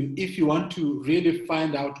do if you want to really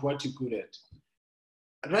find out what you're good at.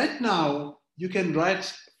 Right now, you can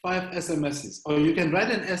write 5 SMSs, or you can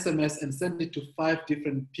write an SMS and send it to 5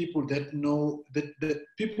 different people that know the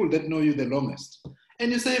people that know you the longest.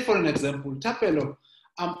 And you say, for an example, Tapelo,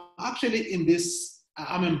 I'm actually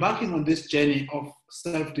I'm embarking on this journey of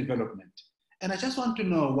self-development. And I just want to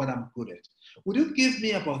know what I'm good at. Would you give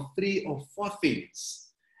me about 3 or 4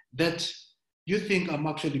 things that you think I'm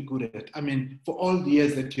actually good at? For all the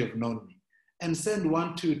years that you have known me. And send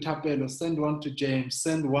one to Tapelo, send one to James,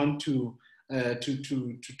 send one to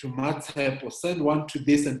Mathep, or send one to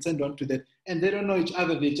this and send one to that. And they don't know each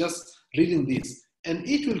other, they're just reading this. And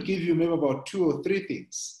it will give you maybe about 2 or 3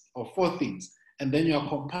 things, or 4 things. And then you are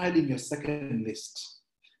compiling your second list.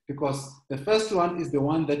 Because the first one is the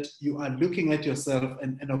one that you are looking at yourself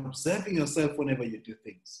and observing yourself whenever you do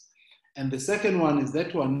things. And the second one is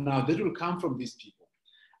that one now that will come from these people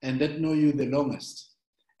and that know you the longest.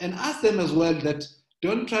 And ask them as well that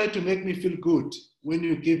don't try to make me feel good when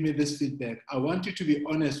you give me this feedback. I want you to be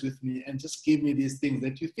honest with me and just give me these things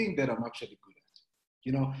that you think that I'm actually good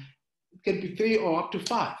at. It can be 3 or up to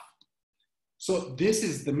 5. So this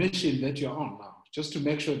is the mission that you're on now, just to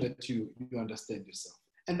make sure that you understand yourself.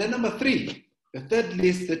 And then number 3, the third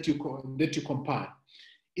list that you compile,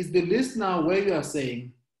 is the list now where you are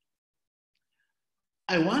saying,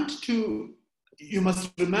 you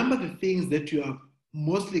must remember the things that you are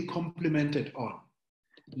mostly complimented on.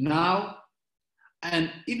 Now,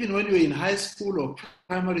 and even when you're in high school or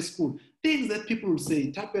primary school, things that people will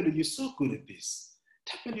say, Tapelo, you're so good at this.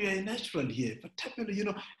 Tapelo, you're a natural here. But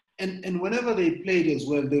Tapelo, and whenever they played as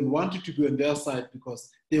well, they wanted to be on their side because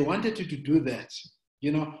they wanted you to do that.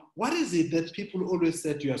 What is it that people always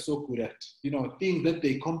said you are so good at? Things that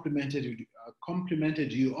they complimented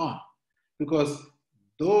you on. Because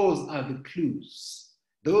those are the clues.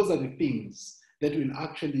 Those are the things that will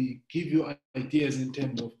actually give you ideas in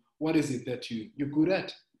terms of what is it that you're good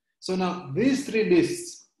at. So now these 3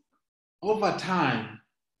 lists, over time,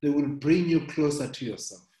 they will bring you closer to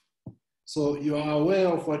yourself. So you are aware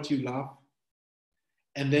of what you love,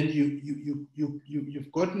 and then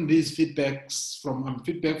you've gotten these feedback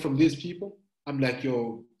from these people. I'm like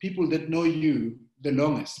your people that know you the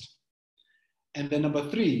longest. And then number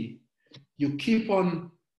 3, you keep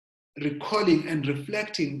on recalling and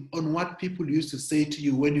reflecting on what people used to say to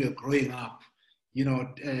you when you were growing up,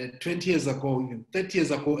 20 years ago, even 30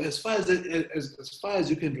 years ago, as far as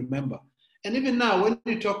you can remember. And even now, when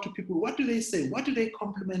you talk to people, what do they say? What do they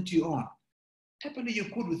compliment you on? Typically, you're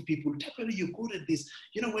good with people. Typically, you're good at this.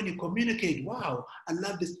 You know, when you communicate, wow, I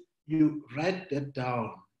love this. You write that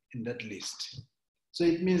down in that list. So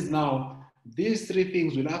it means now these three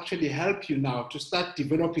things will actually help you now to start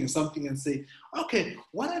developing something and say, okay,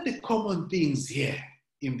 what are the common things here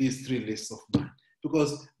in these three lists of mine?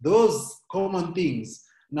 Because those common things,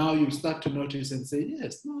 now you start to notice and say,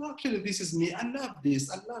 yes, no, actually, this is me. I love this.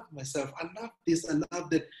 I love myself. I love this. I love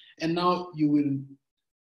that. And now you will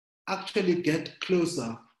actually get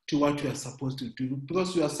closer to what you are supposed to do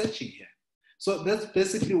because you are searching here. So that's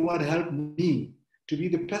basically what helped me to be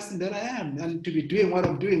the person that I am and to be doing what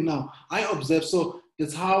I'm doing now. I observe, so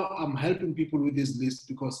that's how I'm helping people with this list,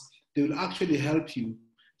 because they will actually help you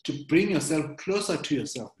to bring yourself closer to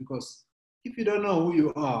yourself, because if you don't know who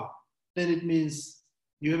you are, then it means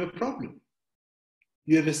you have a problem.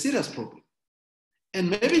 You have a serious problem.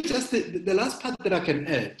 And maybe just the last part that I can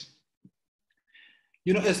add,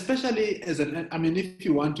 you know, especially as if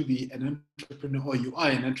you want to be an entrepreneur or you are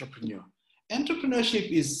an entrepreneur, entrepreneurship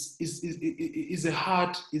is a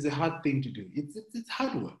hard thing to do. It's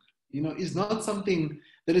hard work. You know, it's not something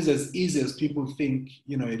that is as easy as people think,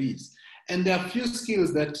 you know, it is. And there are a few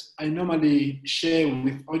skills that I normally share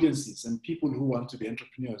with audiences and people who want to be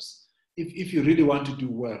entrepreneurs. If you really want to do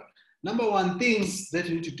well, number one things that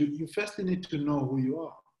you need to do, you firstly need to know who you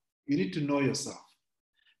are. You need to know yourself.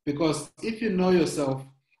 Because if you know yourself,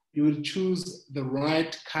 you will choose the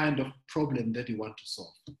right kind of problem that you want to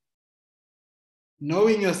solve.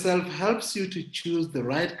 Knowing yourself helps you to choose the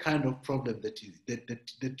right kind of problem that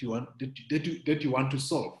you want to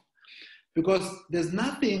solve. Because there's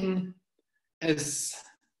nothing as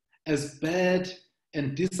bad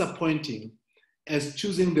and disappointing as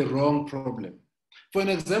choosing the wrong problem. For an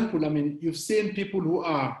example, I mean, you've seen people who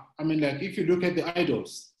are, I mean, like if you look at the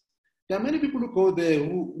idols, there are many people who go there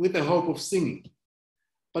with the hope of singing.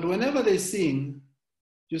 But whenever they sing,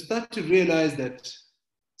 you start to realize that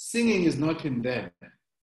singing is not in them.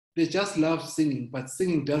 They just love singing, but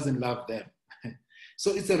singing doesn't love them.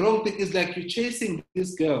 So it's a wrong thing. It's like you're chasing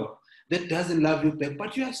this girl that doesn't love you back,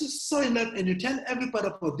 but you are just so in love and you tell everybody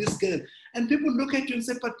about this girl. And people look at you and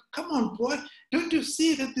say, but come on, boy, don't you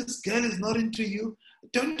see that this girl is not into you?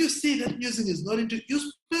 Don't you see that music is not into you?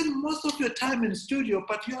 You spend most of your time in the studio,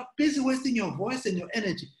 but you are busy wasting your voice and your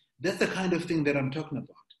energy. That's the kind of thing that I'm talking about.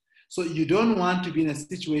 So you don't want to be in a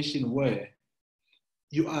situation where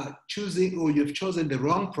you are choosing or you've chosen the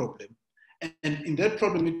wrong problem. And in that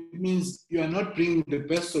problem, it means you are not bringing the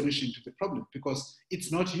best solution to the problem because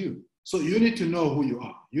it's not you. So you need to know who you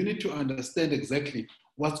are. You need to understand exactly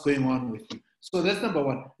what's going on with you. So that's number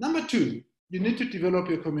one. Number two, you need to develop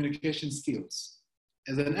your communication skills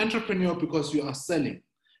as an entrepreneur, because you are selling.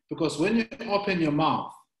 Because when you open your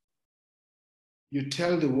mouth, you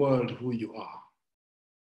tell the world who you are.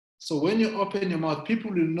 So when you open your mouth, people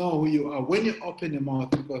will know who you are when you open your mouth,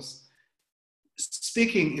 because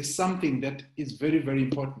speaking is something that is very, very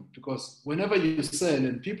important, because whenever you sell,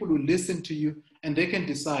 and people will listen to you and they can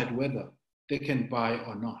decide whether they can buy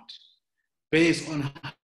or not, based on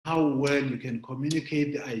how well you can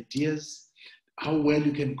communicate the ideas, how well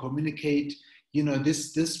you can communicate, you know,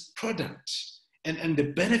 this product and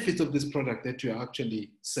the benefits of this product that you're actually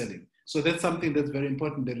selling. So that's something that's very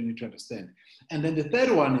important that you need to understand. And then the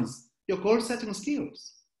third one is your goal setting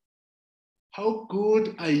skills. How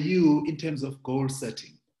good are you in terms of goal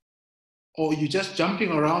setting? Or you just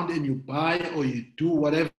jumping around and you buy or you do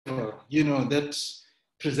whatever, you know, that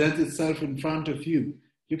presents itself in front of you.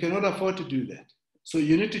 You cannot afford to do that. So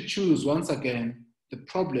you need to choose, once again, the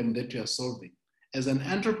problem that you are solving. As an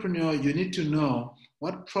entrepreneur, you need to know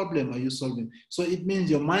what problem are you solving. So it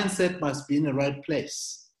means your mindset must be in the right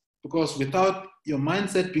place. Because without your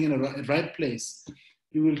mindset being in the right place,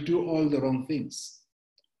 you will do all the wrong things.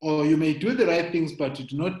 Or you may do the right things, but you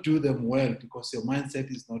do not do them well because your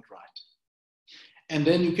mindset is not right. And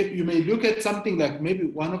then you may look at something like maybe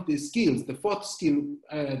one of the skills, the fourth skill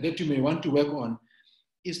that you may want to work on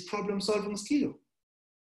is problem-solving skill.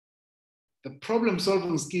 The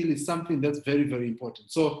problem-solving skill is something that's very, very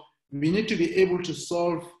important. So we need to be able to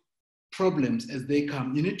solve problems as they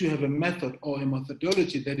come. You need to have a method or a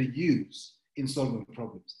methodology that you use in solving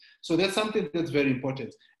problems. So that's something that's very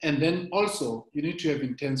important. And then also, you need to have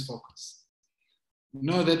intense focus.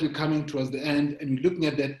 Know that we're coming towards the end and you're looking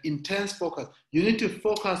at that intense focus. You need to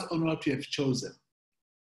focus on what you have chosen.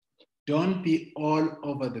 Don't be all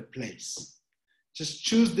over the place. Just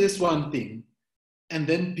choose this one thing and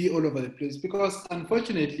then be all over the place. Because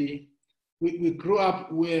unfortunately, we grew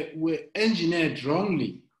up, we're engineered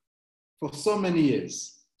wrongly for so many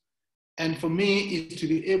years And for me, is to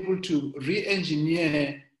be able to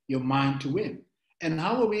re-engineer your mind to win. And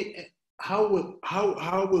how were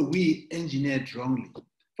we engineered wrongly?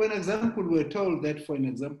 For an example, we're told that,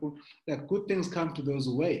 that good things come to those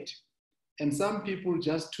who wait. And some people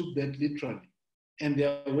just took that literally, and they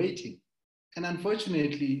are waiting. And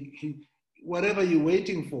unfortunately, whatever you're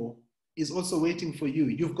waiting for is also waiting for you.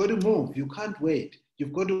 You've got to move. You can't wait.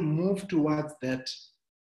 You've got to move towards that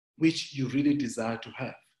which you really desire to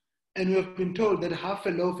have. And we have been told that half a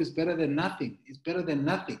loaf is better than nothing. It's better than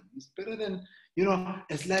nothing. It's better than,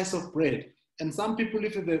 a slice of bread. And some people,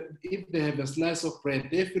 if they have a slice of bread,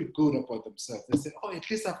 they feel good about themselves. They say, oh, at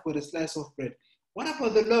least I've got a slice of bread. What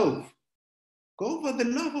about the loaf? Go for the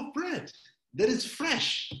loaf of bread that is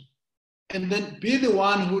fresh. And then be the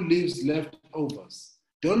one who leaves leftovers.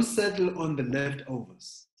 Don't settle on the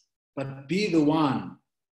leftovers, but be the one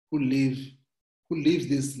who leaves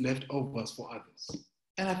these leftovers for others.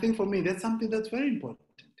 And I think for me, that's something that's very important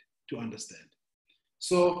to understand.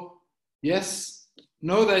 So, yes,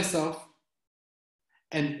 know thyself.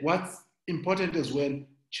 And what's important as well,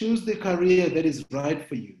 choose the career that is right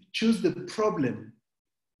for you. Choose the problem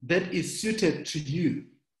that is suited to you.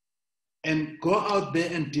 And go out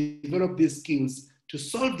there and develop these skills to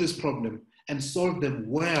solve this problem and solve them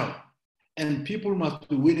well. And people must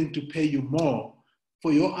be willing to pay you more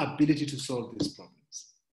for your ability to solve these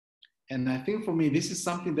problems. And I think for me, this is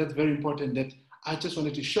something that's very important that I just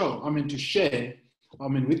wanted to share,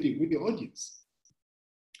 with the audience.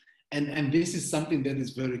 And this is something that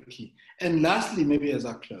is very key. And lastly, maybe as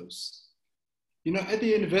I close, at the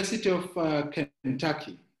University of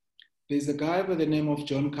Kentucky, there's a guy by the name of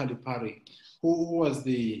John Calipari, who was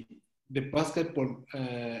the basketball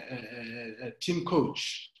team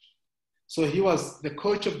coach. So he was the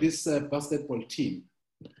coach of this basketball team.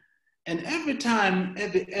 And every time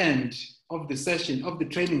at the end of the session, of the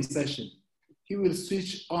training session, he will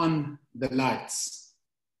switch on the lights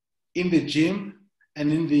in the gym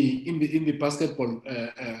and in the basketball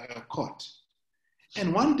court.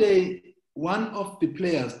 And one day, one of the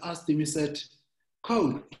players asked him, he said,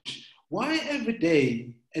 "Coach, why every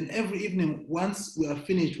day and every evening, once we are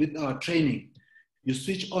finished with our training, you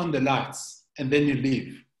switch on the lights and then you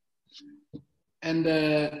leave?" And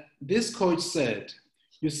this coach said,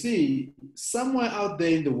 "You see, somewhere out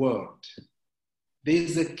there in the world, there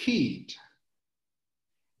is a kid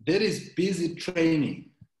that is busy training,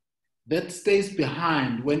 that stays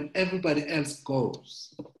behind when everybody else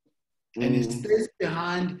goes. And he stays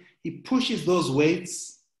behind, he pushes those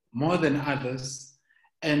weights more than others,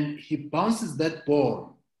 and he bounces that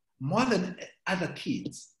ball more than other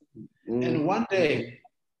kids. And one day,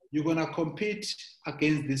 you're gonna compete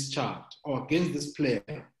against this child or against this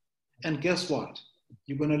player. And guess what?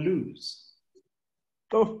 You're gonna lose."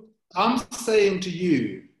 Oh. I'm saying to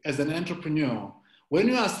you as an entrepreneur, when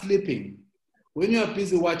you are sleeping, when you are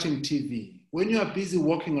busy watching TV, when you are busy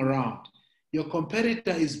walking around, your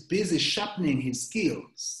competitor is busy sharpening his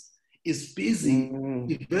skills, is busy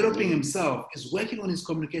developing himself, is working on his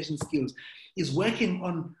communication skills, is working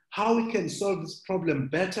on how he can solve this problem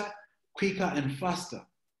better, quicker, and faster.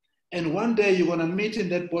 And one day you're gonna meet in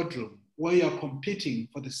that boardroom where you're competing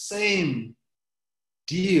for the same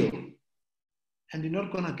deal, and you're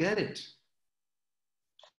not gonna get it.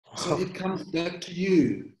 So it comes back to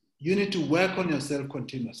you. You need to work on yourself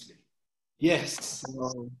continuously. Yes.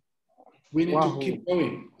 Wow. We need to keep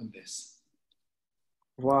going on this.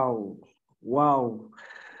 Wow.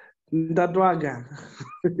 Ndadwaga.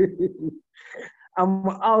 I'm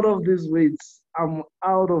out of these weights. I'm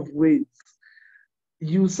out of weights.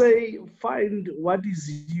 You say find what is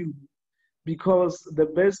you, because the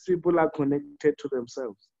best people are connected to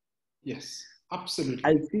themselves. Yes, absolutely.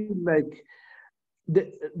 I feel like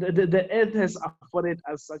the earth has afforded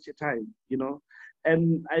us such a time,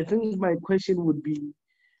 and I think my question would be,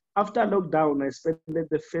 after lockdown, I spent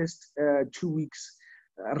the first 2 weeks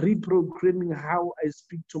reprogramming how I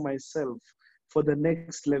speak to myself for the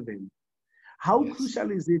next level. How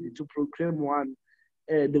crucial is it to program one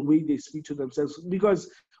the way they speak to themselves? Because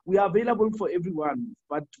we are available for everyone,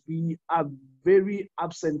 but we are very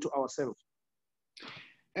absent to ourselves.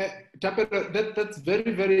 Tapera, that's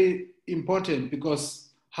very, very important,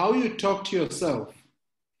 because how you talk to yourself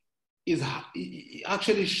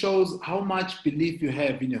actually shows how much belief you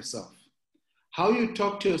have in yourself. How you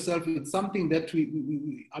talk to yourself is something that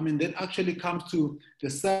that actually comes to the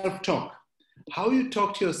self-talk. How you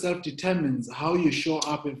talk to yourself determines how you show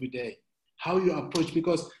up every day, how you approach,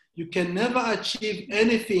 because you can never achieve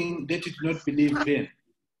anything that you do not believe in.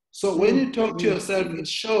 So when you talk to yourself, it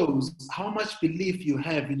shows how much belief you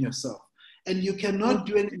have in yourself. And you cannot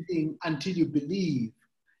do anything until you believe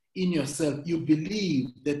in yourself. You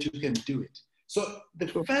believe that you can do it. So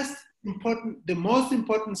the most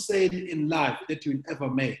important sale in life that you'll ever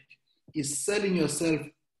make is selling yourself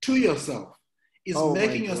to yourself, is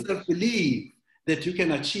making yourself believe that you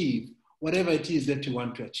can achieve whatever it is that you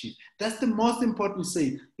want to achieve. That's the most important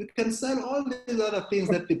sale. You can sell all these other things,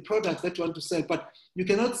 that the products that you want to sell, but you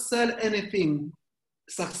cannot sell anything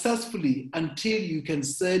successfully until you can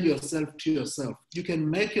sell yourself to yourself. You can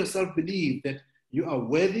make yourself believe that you are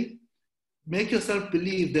worthy, make yourself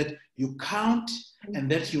believe that you count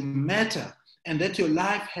and that you matter and that your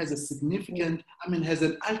life has a significant, has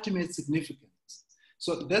an ultimate significance.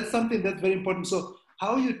 So that's something that's very important. So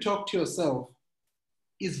how you talk to yourself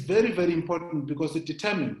is very, very important, because it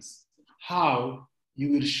determines how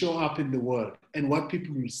you will show up in the world and what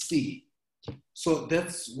people will see. So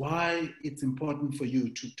that's why it's important for you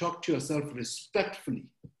to talk to yourself respectfully.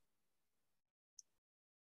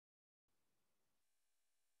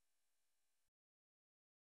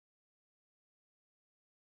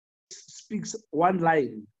 Speaks one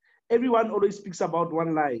line. Everyone always speaks about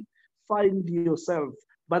one line. Find yourself,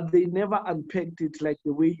 but they never unpacked it like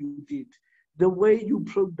the way you did. The way you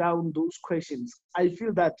broke down those questions, I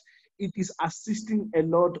feel that it is assisting a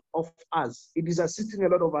lot of us. It is assisting a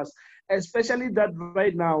lot of us, especially that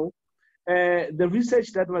right now, the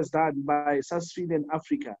research that was done by SASFIN in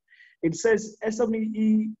Africa, it says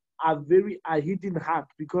SME are hitting hard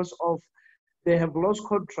because of they have lost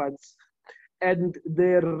contracts, and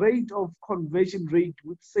the rate of conversion rate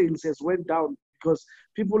with sales has went down because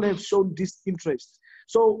people have shown disinterest.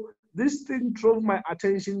 So this thing drove my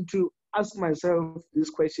attention to ask myself this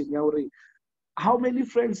question, Yauri, how many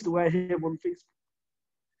friends do I have on Facebook?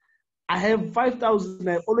 I have 5,000.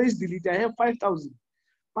 I always delete. I have 5,000.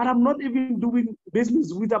 But I'm not even doing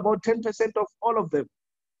business with about 10% of all of them.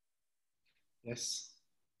 Yes.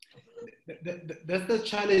 That's the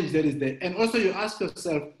challenge that is there. And also you ask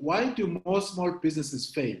yourself, why do most small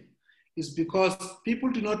businesses fail? It's because people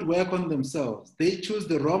do not work on themselves. They choose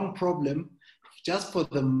the wrong problem just for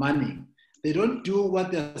the money. They don't do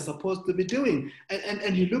what they're supposed to be doing.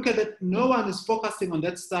 And you look at it, no one is focusing on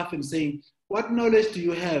that stuff and saying, what knowledge do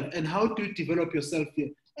you have and how do you develop yourself here?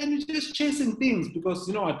 And you're just chasing things because,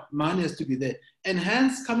 you know what, money has to be there. And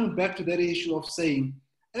hence, coming back to that issue of saying,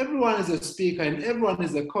 everyone is a speaker and everyone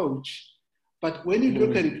is a coach. But when you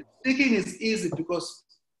look at it, speaking is easy because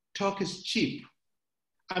talk is cheap.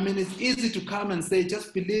 It's easy to come and say,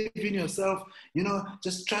 just believe in yourself,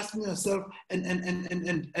 just trust in yourself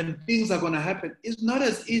and things are going to happen. It's not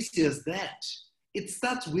as easy as that. It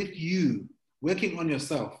starts with you working on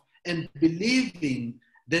yourself and believing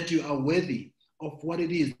that you are worthy of what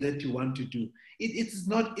it is that you want to do.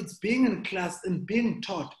 It's being in class and being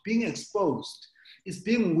taught, being exposed. It's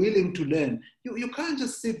being willing to learn. You can't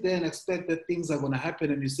just sit there and expect that things are going to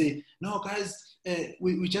happen and you say, no, guys,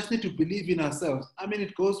 we just need to believe in ourselves.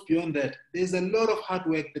 It goes beyond that. There's a lot of hard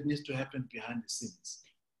work that needs to happen behind the scenes.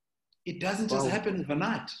 It doesn't just happen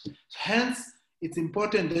overnight. Hence, it's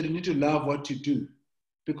important that you need to love what you do.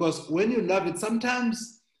 Because when you love it,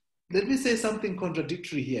 sometimes, let me say something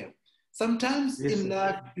contradictory here. Sometimes in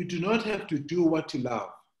life, you do not have to do what you love,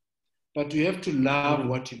 but you have to love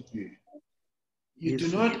what you do. You do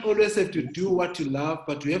not always have to do what you love,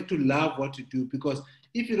 but you have to love what you do, because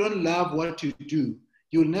if you don't love what you do,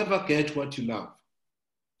 you'll never get what you love.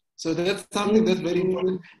 So that's something that's very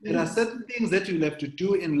important. There are certain things that you'll have to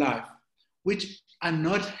do in life which are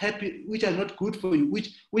not happy, which are not good for you,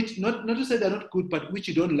 which not to say they're not good, but which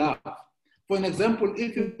you don't love. For an example,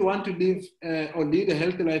 if you want to live or lead a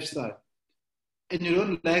healthy lifestyle and you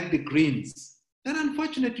don't like the greens, then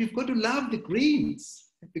unfortunately you've got to love the greens,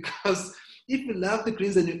 because if you love the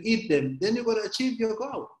greens and you eat them, then you're going to achieve your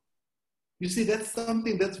goal. You see, that's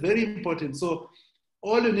something that's very important. So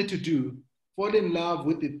all you need to do, fall in love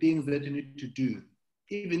with the things that you need to do,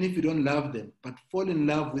 even if you don't love them, but fall in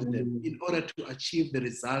love with them in order to achieve the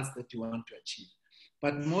results that you want to achieve.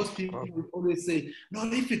 But most people will always say, no,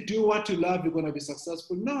 if you do what you love, you're going to be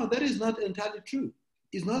successful. No, that is not entirely true.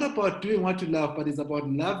 It's not about doing what you love, but it's about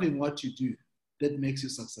loving what you do that makes you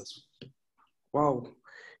successful. Wow.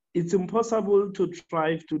 It's impossible to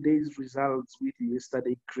drive today's results with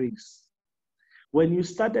yesterday's grace. When you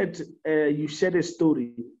started, you shared a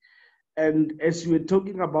story. And as you were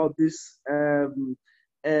talking about this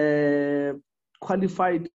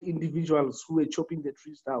qualified individuals who were chopping the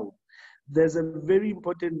trees down, there's a very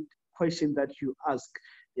important question that you ask,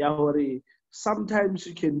 Yahweh. Sometimes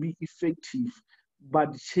you can be effective,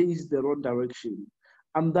 but chase the wrong direction.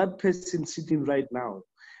 I'm that person sitting right now.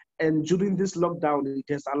 And during this lockdown, it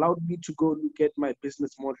has allowed me to go look at my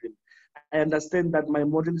business model. I understand that my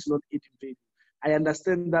model is not adding value. I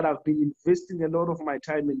understand that I've been investing a lot of my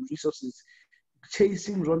time and resources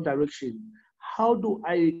chasing wrong direction. How do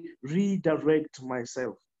I redirect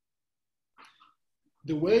myself?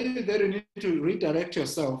 The way that you need to redirect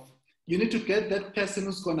yourself, you need to get that person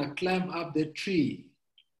who's going to climb up the tree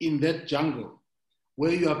in that jungle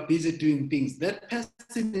where you are busy doing things. That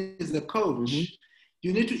person is a coach. Mm-hmm.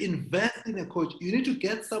 You need to invest in a coach. You need to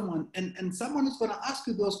get someone, and someone is going to ask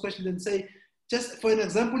you those questions and say, just for an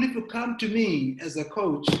example, if you come to me as a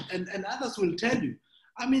coach, and others will tell you,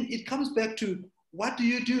 I mean, it comes back to what do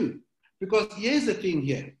you do? Because here's the thing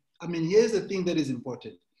here. I mean, here's the thing that is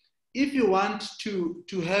important. If you want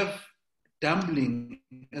to have dumpling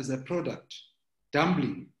as a product,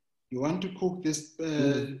 dumpling, you want to cook this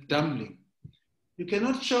dumpling, you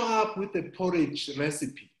cannot show up with a porridge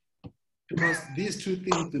recipe because these two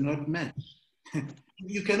things do not match.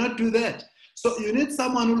 You cannot do that. So you need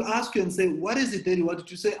someone who will ask you and say, what is it that you want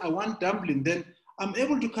to say? I want dumpling. Then I'm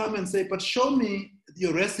able to come and say, but show me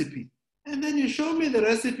your recipe. And then you show me the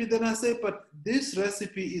recipe. Then I say, but this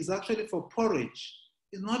recipe is actually for porridge.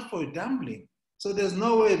 It's not for dumpling. So there's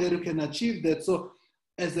no way that you can achieve that. So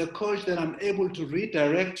as a coach, then I'm able to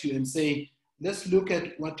redirect you and say, let's look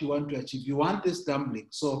at what you want to achieve. You want this dumpling.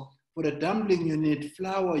 So for the dumpling, you need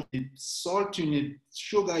flour, you need salt, you need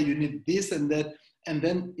sugar, you need this and that. And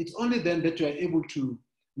then it's only then that you are able to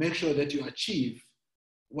make sure that you achieve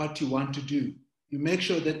what you want to do. You make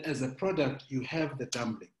sure that as a product, you have the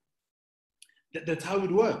dumpling. That's how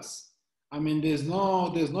it works. I mean, there's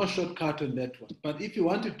no shortcut on that one. But if you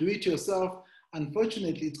want to do it yourself,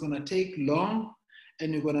 unfortunately, it's going to take long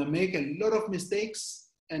and you're going to make a lot of mistakes.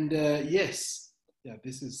 And yes, yeah,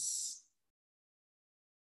 this is,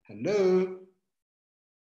 hello.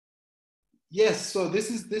 Yes, so this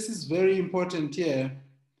is very important here.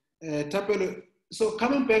 Tapelo, so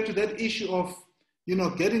coming back to that issue of, you know,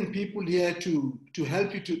 getting people here to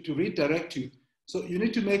help you, to redirect you. So you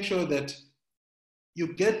need to make sure that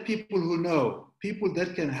you get people who know, people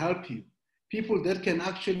that can help you, people that can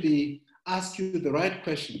actually ask you the right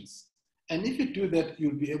questions. And if you do that,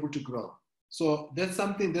 you'll be able to grow. So that's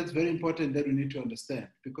something that's very important that we need to understand,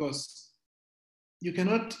 because you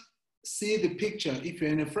cannot see the picture if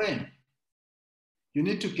you're in a frame. You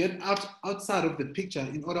need to get outside of the picture,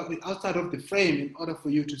 outside of the frame, in order for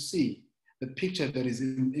you to see the picture that is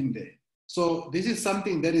in there. So this is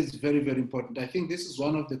something that is very, very important. I think this is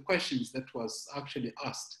one of the questions that was actually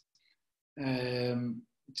asked.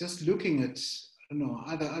 Just looking at, I don't know,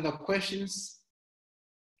 other questions.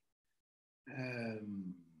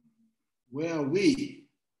 Where are we?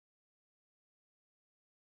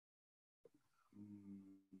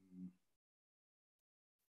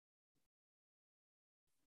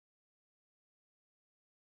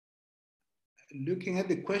 Looking at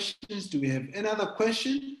the questions, do we have any other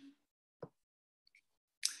question?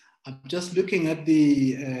 I'm just looking at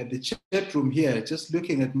the chat room here, just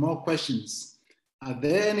looking at more questions. Are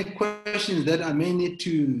there any questions that I may need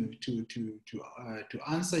to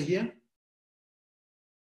answer here?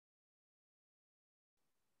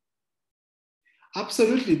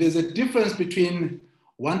 Absolutely, there's a difference between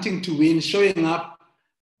wanting to win, showing up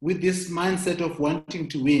with this mindset of wanting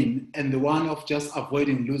to win, and the one of just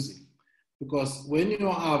avoiding losing. Because when you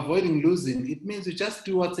are avoiding losing, it means you just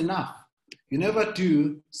do what's enough. You never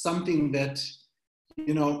do something that,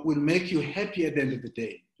 you know, will make you happy at the end of the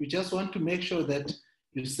day. You just want to make sure that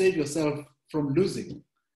you save yourself from losing.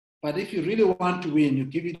 But if you really want to win, you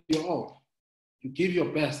give it your all. You give your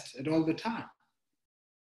best at all the time.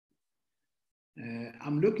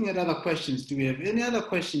 I'm looking at other questions. Do we have any other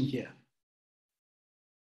question here?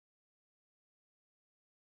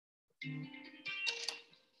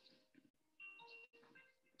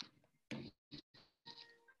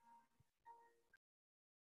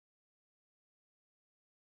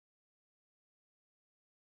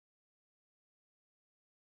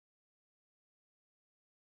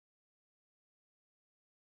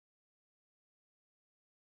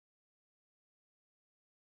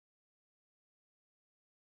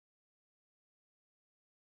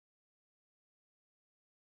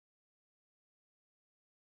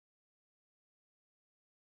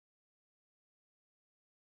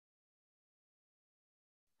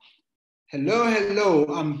 Hello, hello,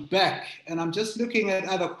 I'm back. And I'm just looking at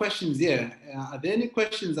other questions here. Are there any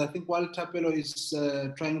questions? I think while Tapelo is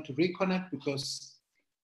trying to reconnect, because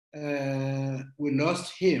we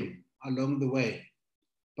lost him along the way.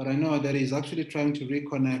 But I know that he's actually trying to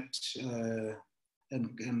reconnect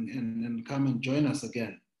and come and join us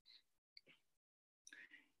again.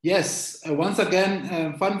 Yes, once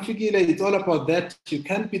again, Fanfikile, it's all about that. You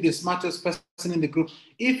can't be the smartest person in the group.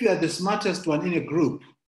 If you are the smartest one in a group,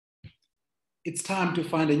 it's time to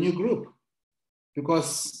find a new group,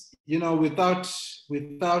 because, you know, without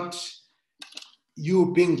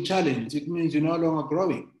you being challenged, it means you're no longer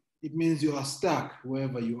growing. It means you are stuck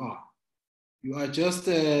wherever you are. You are just,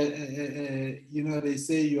 you know, they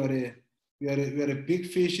say you are a big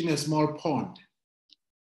fish in a small pond.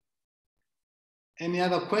 Any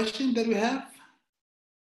other question that we have?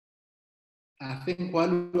 I think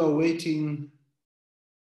while we are waiting,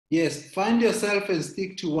 yes, find yourself and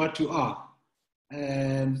stick to what you are.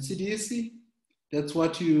 CDC, that's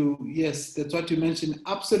what you mentioned.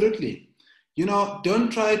 Absolutely. You know,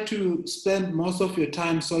 don't try to spend most of your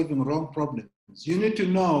time solving wrong problems. You need to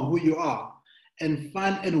know who you are and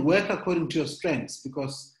find and work according to your strengths,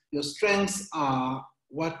 because your strengths are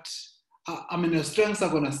your strengths are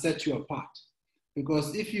going to set you apart.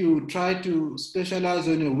 Because if you try to specialize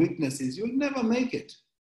on your weaknesses, you'll never make it.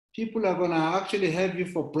 People are going to actually have you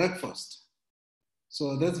for breakfast.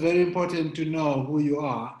 So that's very important to know who you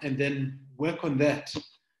are and then work on that.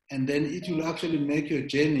 And then it will actually make your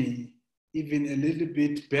journey even a little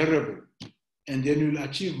bit bearable. And then you'll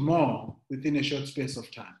achieve more within a short space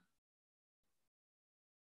of time.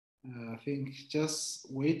 I think just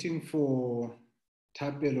waiting for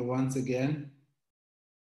Tapelo once again.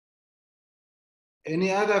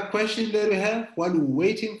 Any other question that we have while we're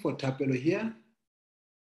waiting for Tapelo here?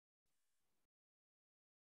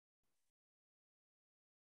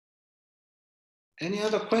 Any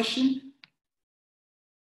other question?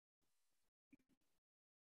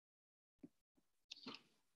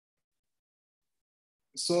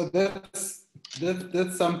 So that's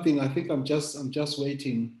something. I think I'm just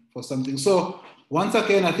waiting for something. So once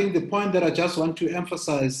again, I think the point that I just want to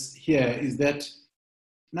emphasize here is that,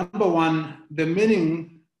 number one, the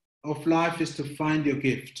meaning of life is to find your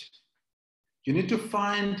gift. You need to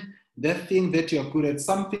find that thing that you're good at,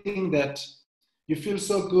 something that you feel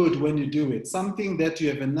so good when you do it, something that you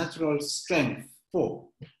have a natural strength for.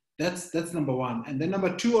 That's number one. And then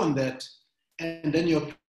number two on that, and then your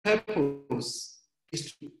purpose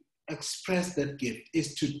is to express that gift,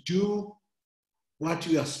 is to do what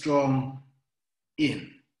you are strong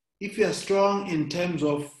in. If you are strong in terms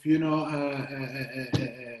of, you know,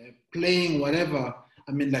 playing whatever,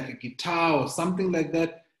 I mean, like a guitar or something like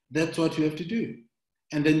that, that's what you have to do.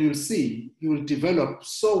 And then you'll see, you will develop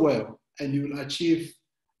so well and you will achieve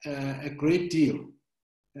a great deal.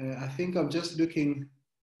 I think I'm just looking,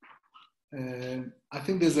 I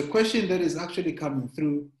think there's a question that is actually coming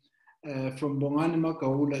through from Bongani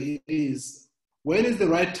Makaula. Is, when is the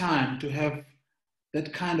right time to have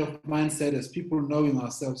that kind of mindset as people knowing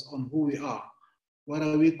ourselves on who we are? What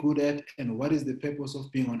are we good at, and what is the purpose of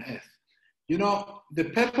being on earth? You know, the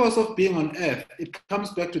purpose of being on earth, it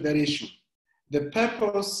comes back to that issue. The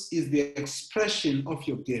purpose is the expression of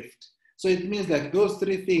your gift. So it means like those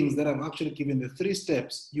three things that I've actually given, the 3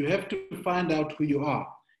 steps, you have to find out who you are.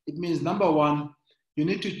 It means, number one, you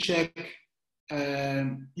need to check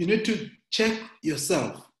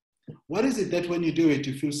yourself. What is it that when you do it,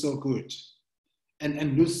 you feel so good?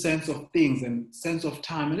 And lose sense of things and sense of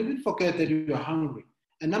time, and even forget that you are hungry.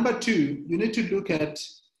 And number 2, you need to look at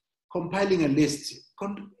compiling a list.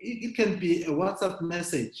 It can be a WhatsApp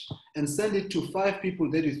message and send it to 5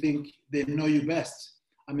 people that you think they know you best.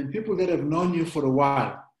 I mean, people that have known you for a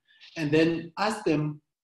while. And then ask them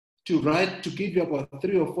to give you about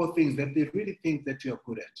 3 or 4 things that they really think that you're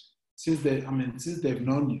good at, since they've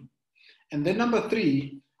known you. And then number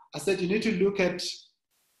 3, I said you need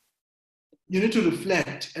to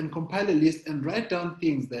reflect and compile a list and write down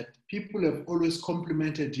things that people have always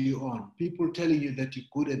complimented you on, people telling you that you're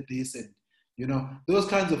good at this, and, you know, those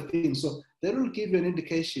kinds of things. So that will give you an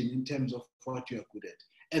indication in terms of what you are good at.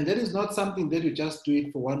 And that is not something that you just do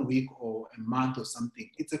it for 1 week or a month or something.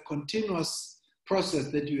 It's a continuous process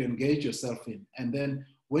that you engage yourself in. And then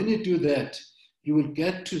when you do that, you will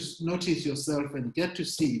get to notice yourself and get to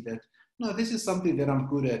see that, no, this is something that I'm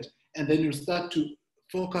good at. And then you start to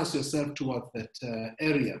focus yourself towards that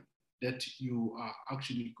area that you are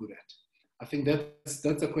actually good at. I think that's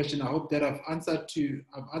a question. I hope that I've answered you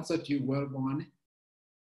well, Bongani.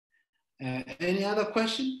 Any other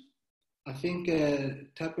question? I think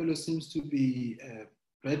Tapelo seems to be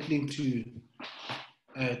battling to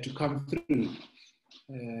come through.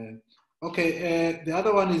 Okay, the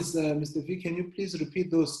other one is, Mr. V, can you please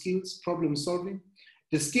repeat those skills, problem solving?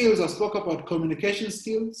 The skills, I spoke about communication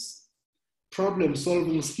skills, problem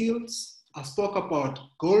solving skills. I spoke about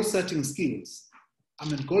goal setting skills. I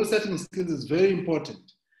mean, goal setting skills is very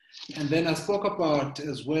important. And then I spoke about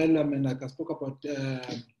as well, I spoke about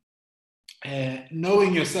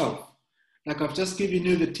knowing yourself. Like I've just given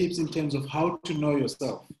you the tips in terms of how to know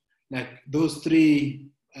yourself. Like those 3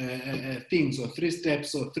 things, or 3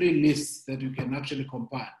 steps, or 3 lists that you can actually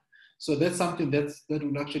compile. So that's something that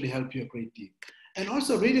will actually help you a great deal. And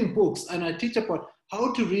also reading books, and I teach about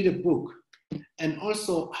how to read a book, and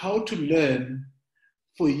also how to learn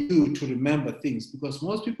for you to remember things, because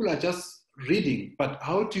most people are just reading, but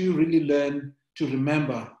how do you really learn to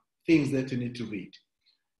remember things that you need to read?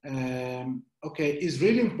 Okay, is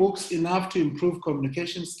reading books enough to improve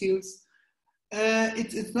communication skills?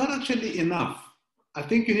 It's not actually enough. I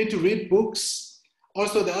think you need to read books.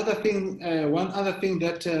 Also, the other thing, one other thing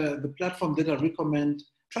that the platform that I recommend,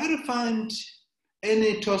 try to find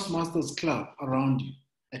any Toastmasters club around you.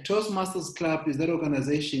 A Toastmasters club is that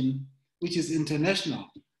organization which is international,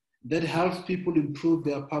 that helps people improve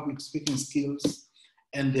their public speaking skills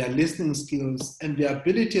and their listening skills and their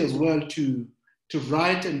ability as well to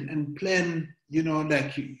write and plan,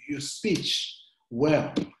 like your speech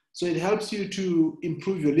well. So it helps you to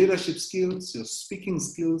improve your leadership skills, your speaking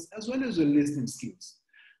skills, as well as your listening skills.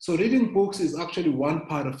 So reading books is actually one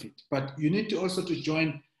part of it, but you need to also to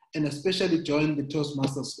join, and especially join the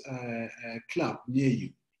Toastmasters club near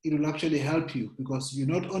you. It will actually help you, because you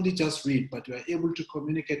not only just read, but you are able to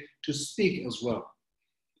communicate, to speak as well.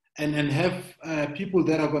 And have people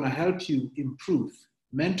that are going to help you improve,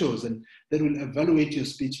 mentors, and that will evaluate your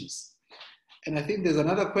speeches. And I think there's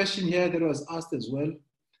another question here that was asked as well.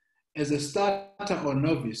 As a starter or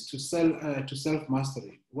novice to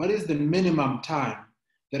self-mastery, what is the minimum time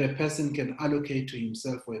that a person can allocate to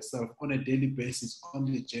himself or herself on a daily basis on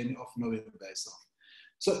the journey of knowing thyself?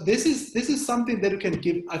 So this is something that you can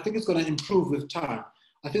give. I think it's going to improve with time.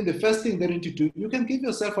 I think the first thing that you need to do, you can give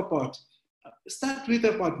yourself start with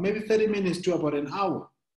about maybe 30 minutes to about an hour.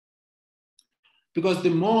 Because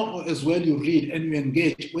the more as well you read and you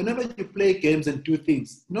engage, whenever you play games and do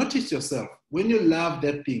things, notice yourself. When you love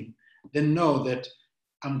that thing, then know that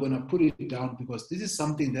I'm going to put it down, because this is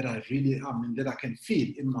something that I really, that I can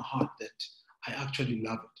feel in my heart that I actually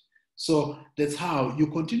love it. So that's how you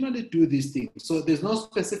continually do these things. So there's no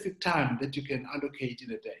specific time that you can allocate in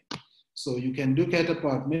a day. So you can look at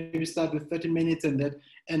about, maybe start with 30 minutes and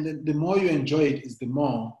then the more you enjoy it is the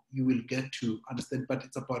more you will get to understand. But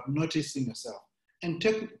it's about noticing yourself and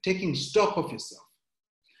taking stock of yourself.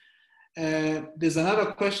 There's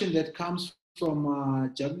another question that comes from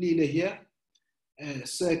Jablile here.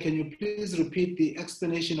 Sir, can you please repeat the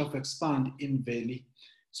explanation of expand in Veli?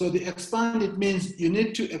 So the expand, it means you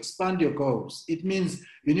need to expand your goals. It means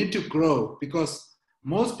you need to grow, because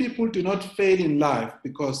most people do not fail in life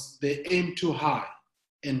because they aim too high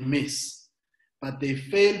and miss, but they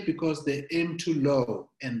fail because they aim too low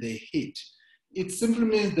and they hit. It simply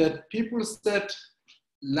means that people set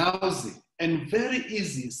lousy and very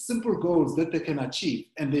easy, simple goals that they can achieve,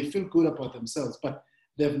 and they feel good about themselves, but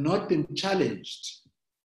they've not been challenged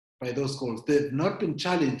by those goals. They've not been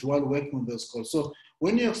challenged while working on those goals. So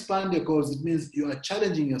when you expand your goals, it means you are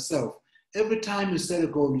challenging yourself. Every time you set a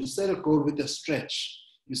goal with a stretch.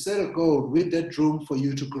 You set a goal with that room for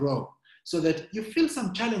you to grow, so that you feel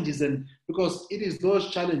some challenges, and because it is those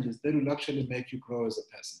challenges that will actually make you grow as a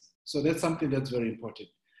person. So that's something that's very important.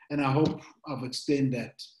 And I hope I've explained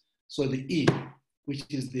that. So the E, which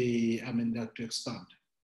is that to expand.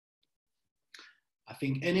 I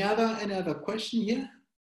think any other question here?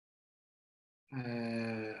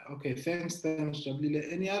 Okay, thanks,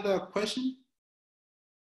 Jablile. Any other question?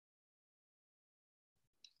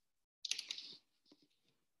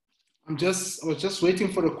 I was just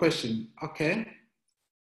waiting for a question. Okay.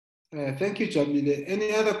 Thank you, Jablile.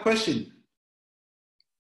 Any other question?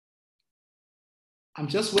 I'm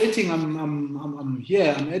just waiting. I'm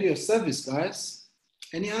here. I'm at your service, guys.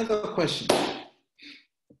 Any other question?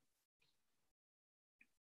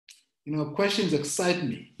 Questions excite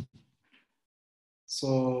me.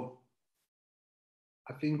 So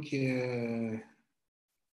I think I'm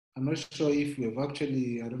not sure if we've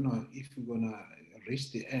actually, I don't know if we're gonna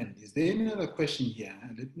reach the end. Is there any other question here?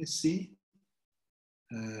 Let me see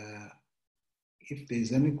if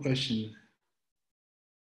there's any question.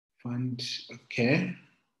 Fund, okay.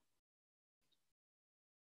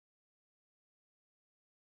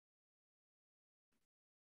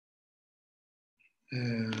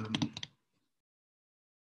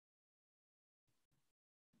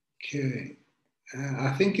 Okay.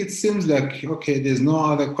 I think it seems like, okay, there's no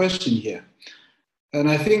other question here. And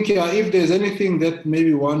I think if there's anything that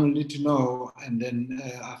maybe one will need to know, and then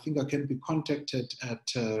I think I can be contacted at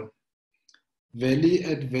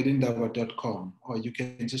veli@velindaba.com, or you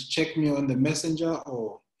can just check me on the messenger,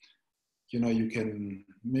 or you can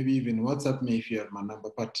maybe even WhatsApp me if you have my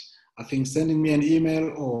number. But I think sending me an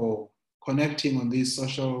email or connecting on these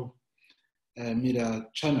social media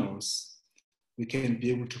channels we can be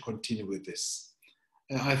able to continue with this.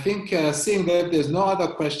 I think seeing that there's no other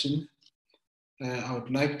question, I would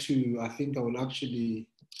like to, I think I will actually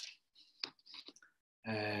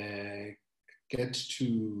get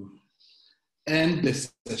to end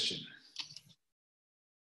this session.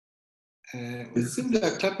 It seems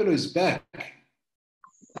like Tapelo is back.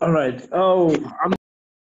 All right. Oh,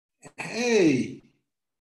 Hey,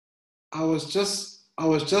 I was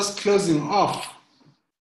just closing off.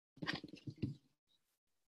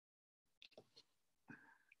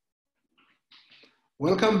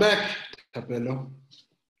 Welcome back, Tapelo.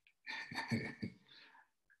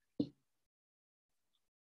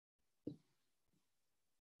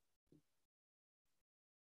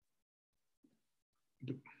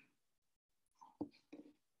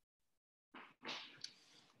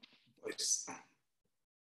 Voice.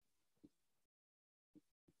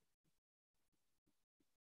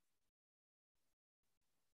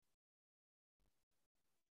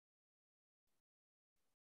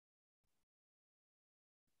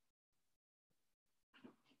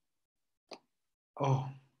 Oh.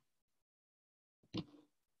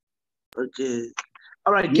 okay.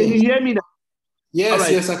 All right. Yes. Can you hear me now? Yes,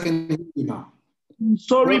 right. yes, I can hear you now.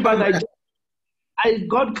 Sorry, Welcome but I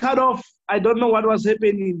got cut off. I don't know what was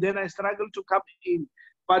happening. Then I struggled to come in,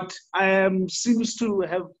 but I seems to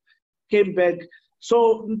have came back.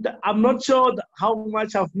 So I'm not sure how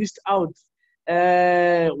much I've missed out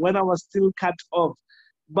when I was still cut off.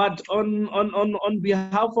 But on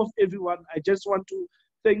behalf of everyone, I just want to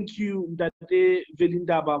thank you, Veli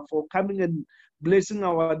Ndaba, for coming and blessing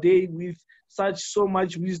our day with so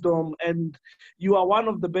much wisdom. And you are one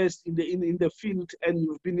of the best in the field, and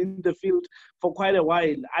you've been in the field for quite a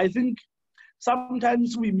while. I think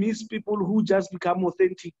sometimes we miss people who just become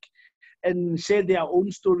authentic and share their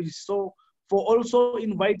own stories. So for also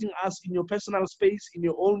inviting us in your personal space, in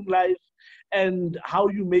your own life, and how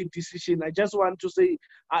you make decisions. I just want to say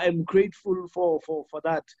I am grateful for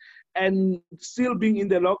that. And still being in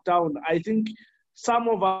the lockdown, I think some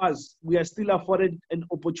of us, we are still afforded an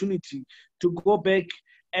opportunity to go back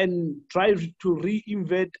and try to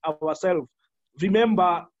reinvent ourselves.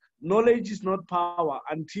 Remember, knowledge is not power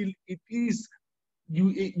until it is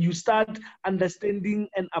you start understanding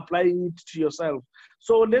and applying it to yourself.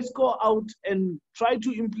 So let's go out and try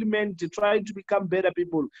to implement it, try to become better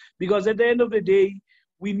people, because at the end of the day,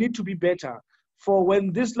 we need to be better. For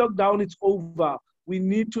when this lockdown is over, we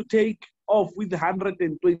need to take off with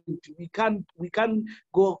 120. We can't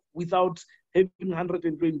go without having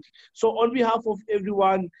 120. So on behalf of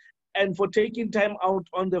everyone, and for taking time out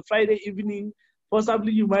on the Friday evening,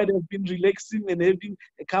 possibly you might have been relaxing and having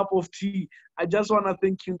a cup of tea. I just want to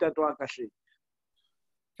thank you, Ndaba.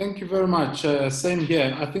 Thank you very much. Same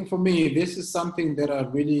here. I think for me, this is something that I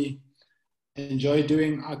really enjoy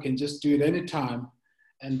doing. I can just do it anytime.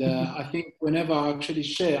 And I think whenever I actually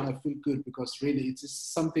share, I feel good, because really it is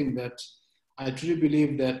something that I truly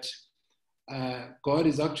believe that God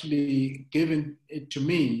is actually giving it to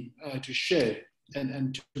me to share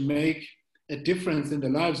and to make a difference in the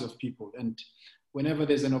lives of people. And whenever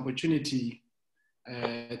there's an opportunity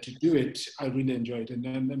to do it, I really enjoy it.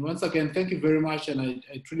 And once again, thank you very much. And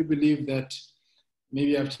I truly believe that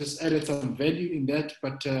maybe I've just added some value in that,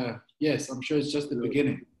 but yes, I'm sure it's just the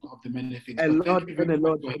beginning of the many things. A lot.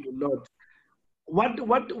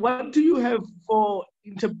 What do you have for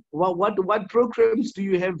what programs do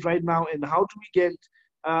you have right now, and how do we get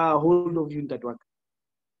hold of you in that one?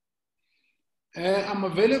 I'm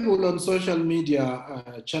available on social media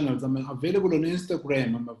channels. I'm available on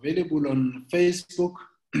Instagram. I'm available on Facebook.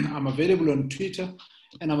 I'm available on Twitter,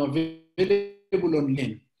 and I'm available on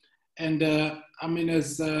LinkedIn. And I mean,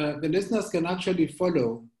 as the listeners can actually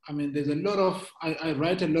follow, I mean, there's a lot of, I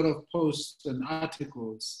write a lot of posts and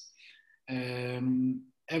articles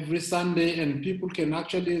every Sunday, and people can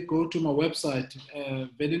actually go to my website,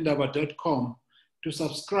 velindaba.com, to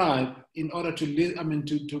subscribe in order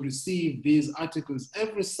to receive these articles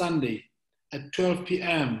every Sunday at 12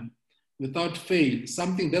 p.m. without fail,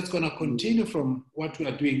 something that's going to continue from what we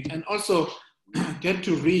are doing, and also get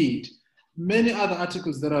to read many other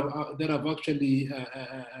articles that I've actually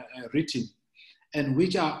written, and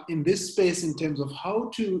which are in this space in terms of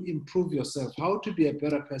how to improve yourself, how to be a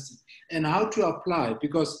better person, and how to apply,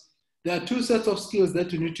 because there are two sets of skills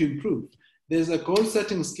that you need to improve. There's a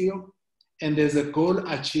goal-setting skill, and there's a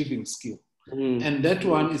goal-achieving skill. And that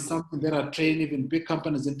one is something that I train even big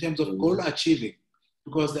companies in terms of goal-achieving,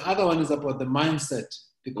 because the other one is about the mindset,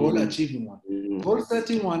 the goal-achieving one.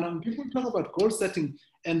 Goal-setting one, and people talk about goal-setting,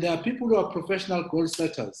 and there are people who are professional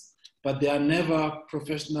goal-setters, but they are never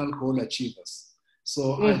professional goal-achievers.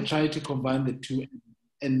 So I try to combine the two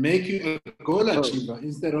and make you a goal achiever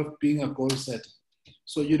instead of being a goal setter.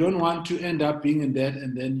 So you don't want to end up being in that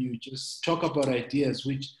and then you just talk about ideas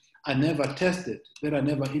which are never tested, that are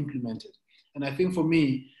never implemented. And I think for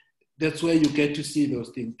me, that's where you get to see those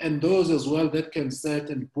things. And those as well that can set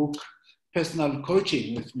and book personal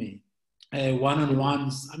coaching with me,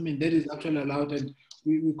 one-on-ones. I mean, that is actually allowed, and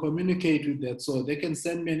we communicate with that. So they can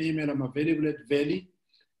send me an email. I'm available at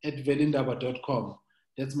Veli@velindaba.com.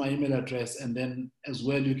 That's my email address. And then as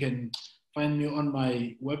well, you can find me on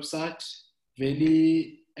my website,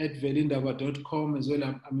 Veli@velindaba.com as well.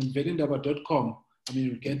 I'm in velindaba.com. I mean,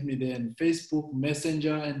 you get me there on Facebook,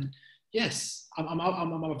 Messenger, and yes, I'm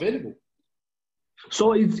available.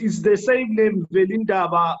 So it's the same name, Veli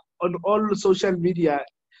Ndaba, on all social media,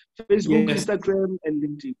 Facebook, Yes. Instagram, and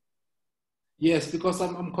LinkedIn. Yes, because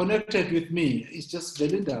I'm connected with me. It's just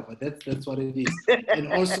Veli Ndaba. That's what it is.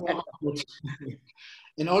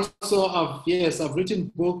 And also, I've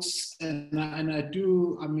written books, and I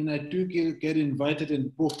do get invited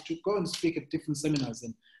and booked to go and speak at different seminars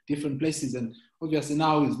and different places. And obviously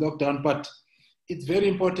now it's lockdown, but it's very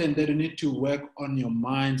important that you need to work on your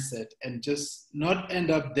mindset and just not end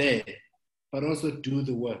up there, but also do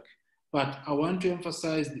the work. But I want to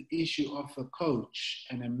emphasize the issue of a coach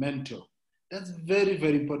and a mentor. That's very,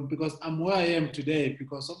 very important because I'm where I am today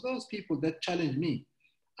because of those people that challenged me.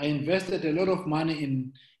 I invested a lot of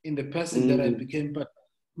money in the person that I became, but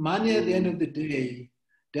money at the end of the day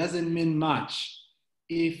doesn't mean much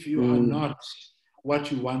if you are not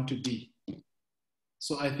what you want to be.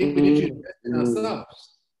 So I think we need to invest in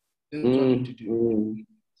ourselves. That's what we need to do.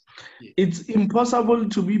 Yeah. It's impossible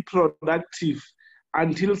to be productive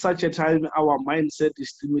until such a time our mindset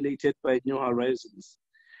is stimulated by new horizons.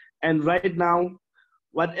 And right now,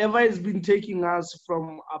 whatever has been taking us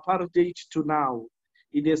from apartheid to now,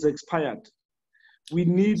 it has expired. We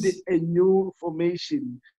need a new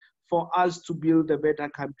formation for us to build a better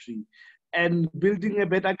country. And building a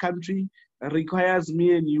better country requires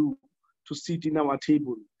me and you to sit in our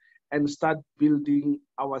table and start building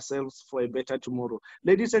ourselves for a better tomorrow.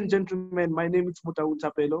 Ladies and gentlemen, my name is Mutawu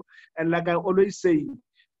Tapelo, and like I always say,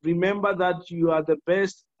 remember that you are the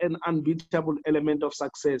best and unbeatable element of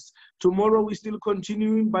success. Tomorrow we're still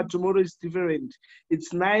continuing, but tomorrow is different.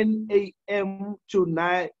 It's 9 a.m. to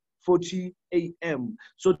 9:40 a.m.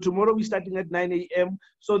 So tomorrow we're starting at 9 a.m.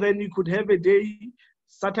 So then you could have a day,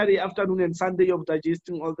 Saturday afternoon and Sunday, of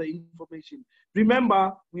digesting all the information.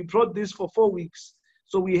 Remember, we brought this for 4 weeks.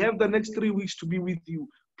 So we have the next 3 weeks to be with you.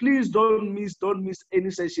 Please don't miss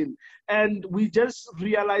any session. And we just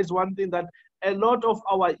realized one thing, that a lot of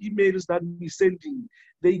our emails that we're sending,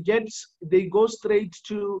 they go straight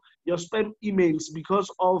to your spam emails because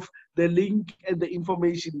of the link and the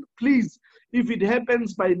information. Please, if it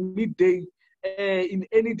happens by midday, in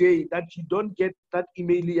any day that you don't get that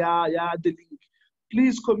email, the link,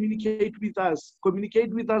 please communicate with us.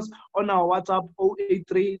 Communicate with us on our WhatsApp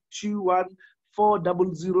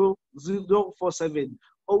 083-21-400-047.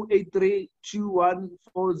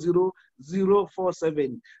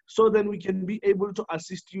 083-21-400-047. So then we can be able to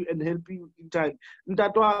assist you and help you in time.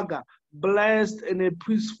 Ntatwaga, blessed and a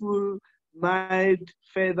peaceful night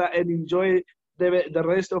further, and enjoy the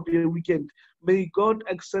rest of your weekend. May God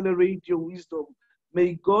accelerate your wisdom.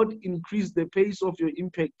 May God increase the pace of your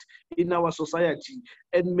impact in our society,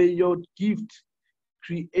 and may your gift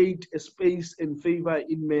create a space and favor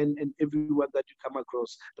in men and everyone that you come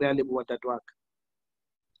across.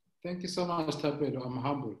 Thank you so much, Tapelo. I'm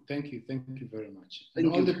humbled. Thank you very much. Thank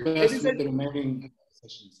and all you. The best with the remaining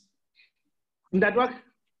sessions. Ndaba?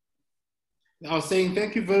 I was saying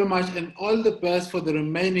thank you very much and all the best for the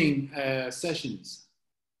remaining sessions.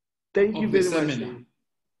 Thank you very much.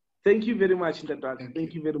 Thank you very much, Ndaba.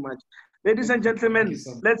 Thank you very much. Ladies and gentlemen,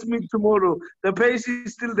 let's meet tomorrow. The pace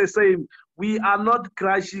is still the same. We are not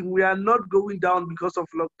crashing. We are not going down because of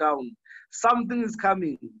lockdown. Something is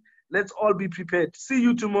coming. Let's all be prepared. See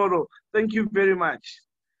you tomorrow. Thank you very much.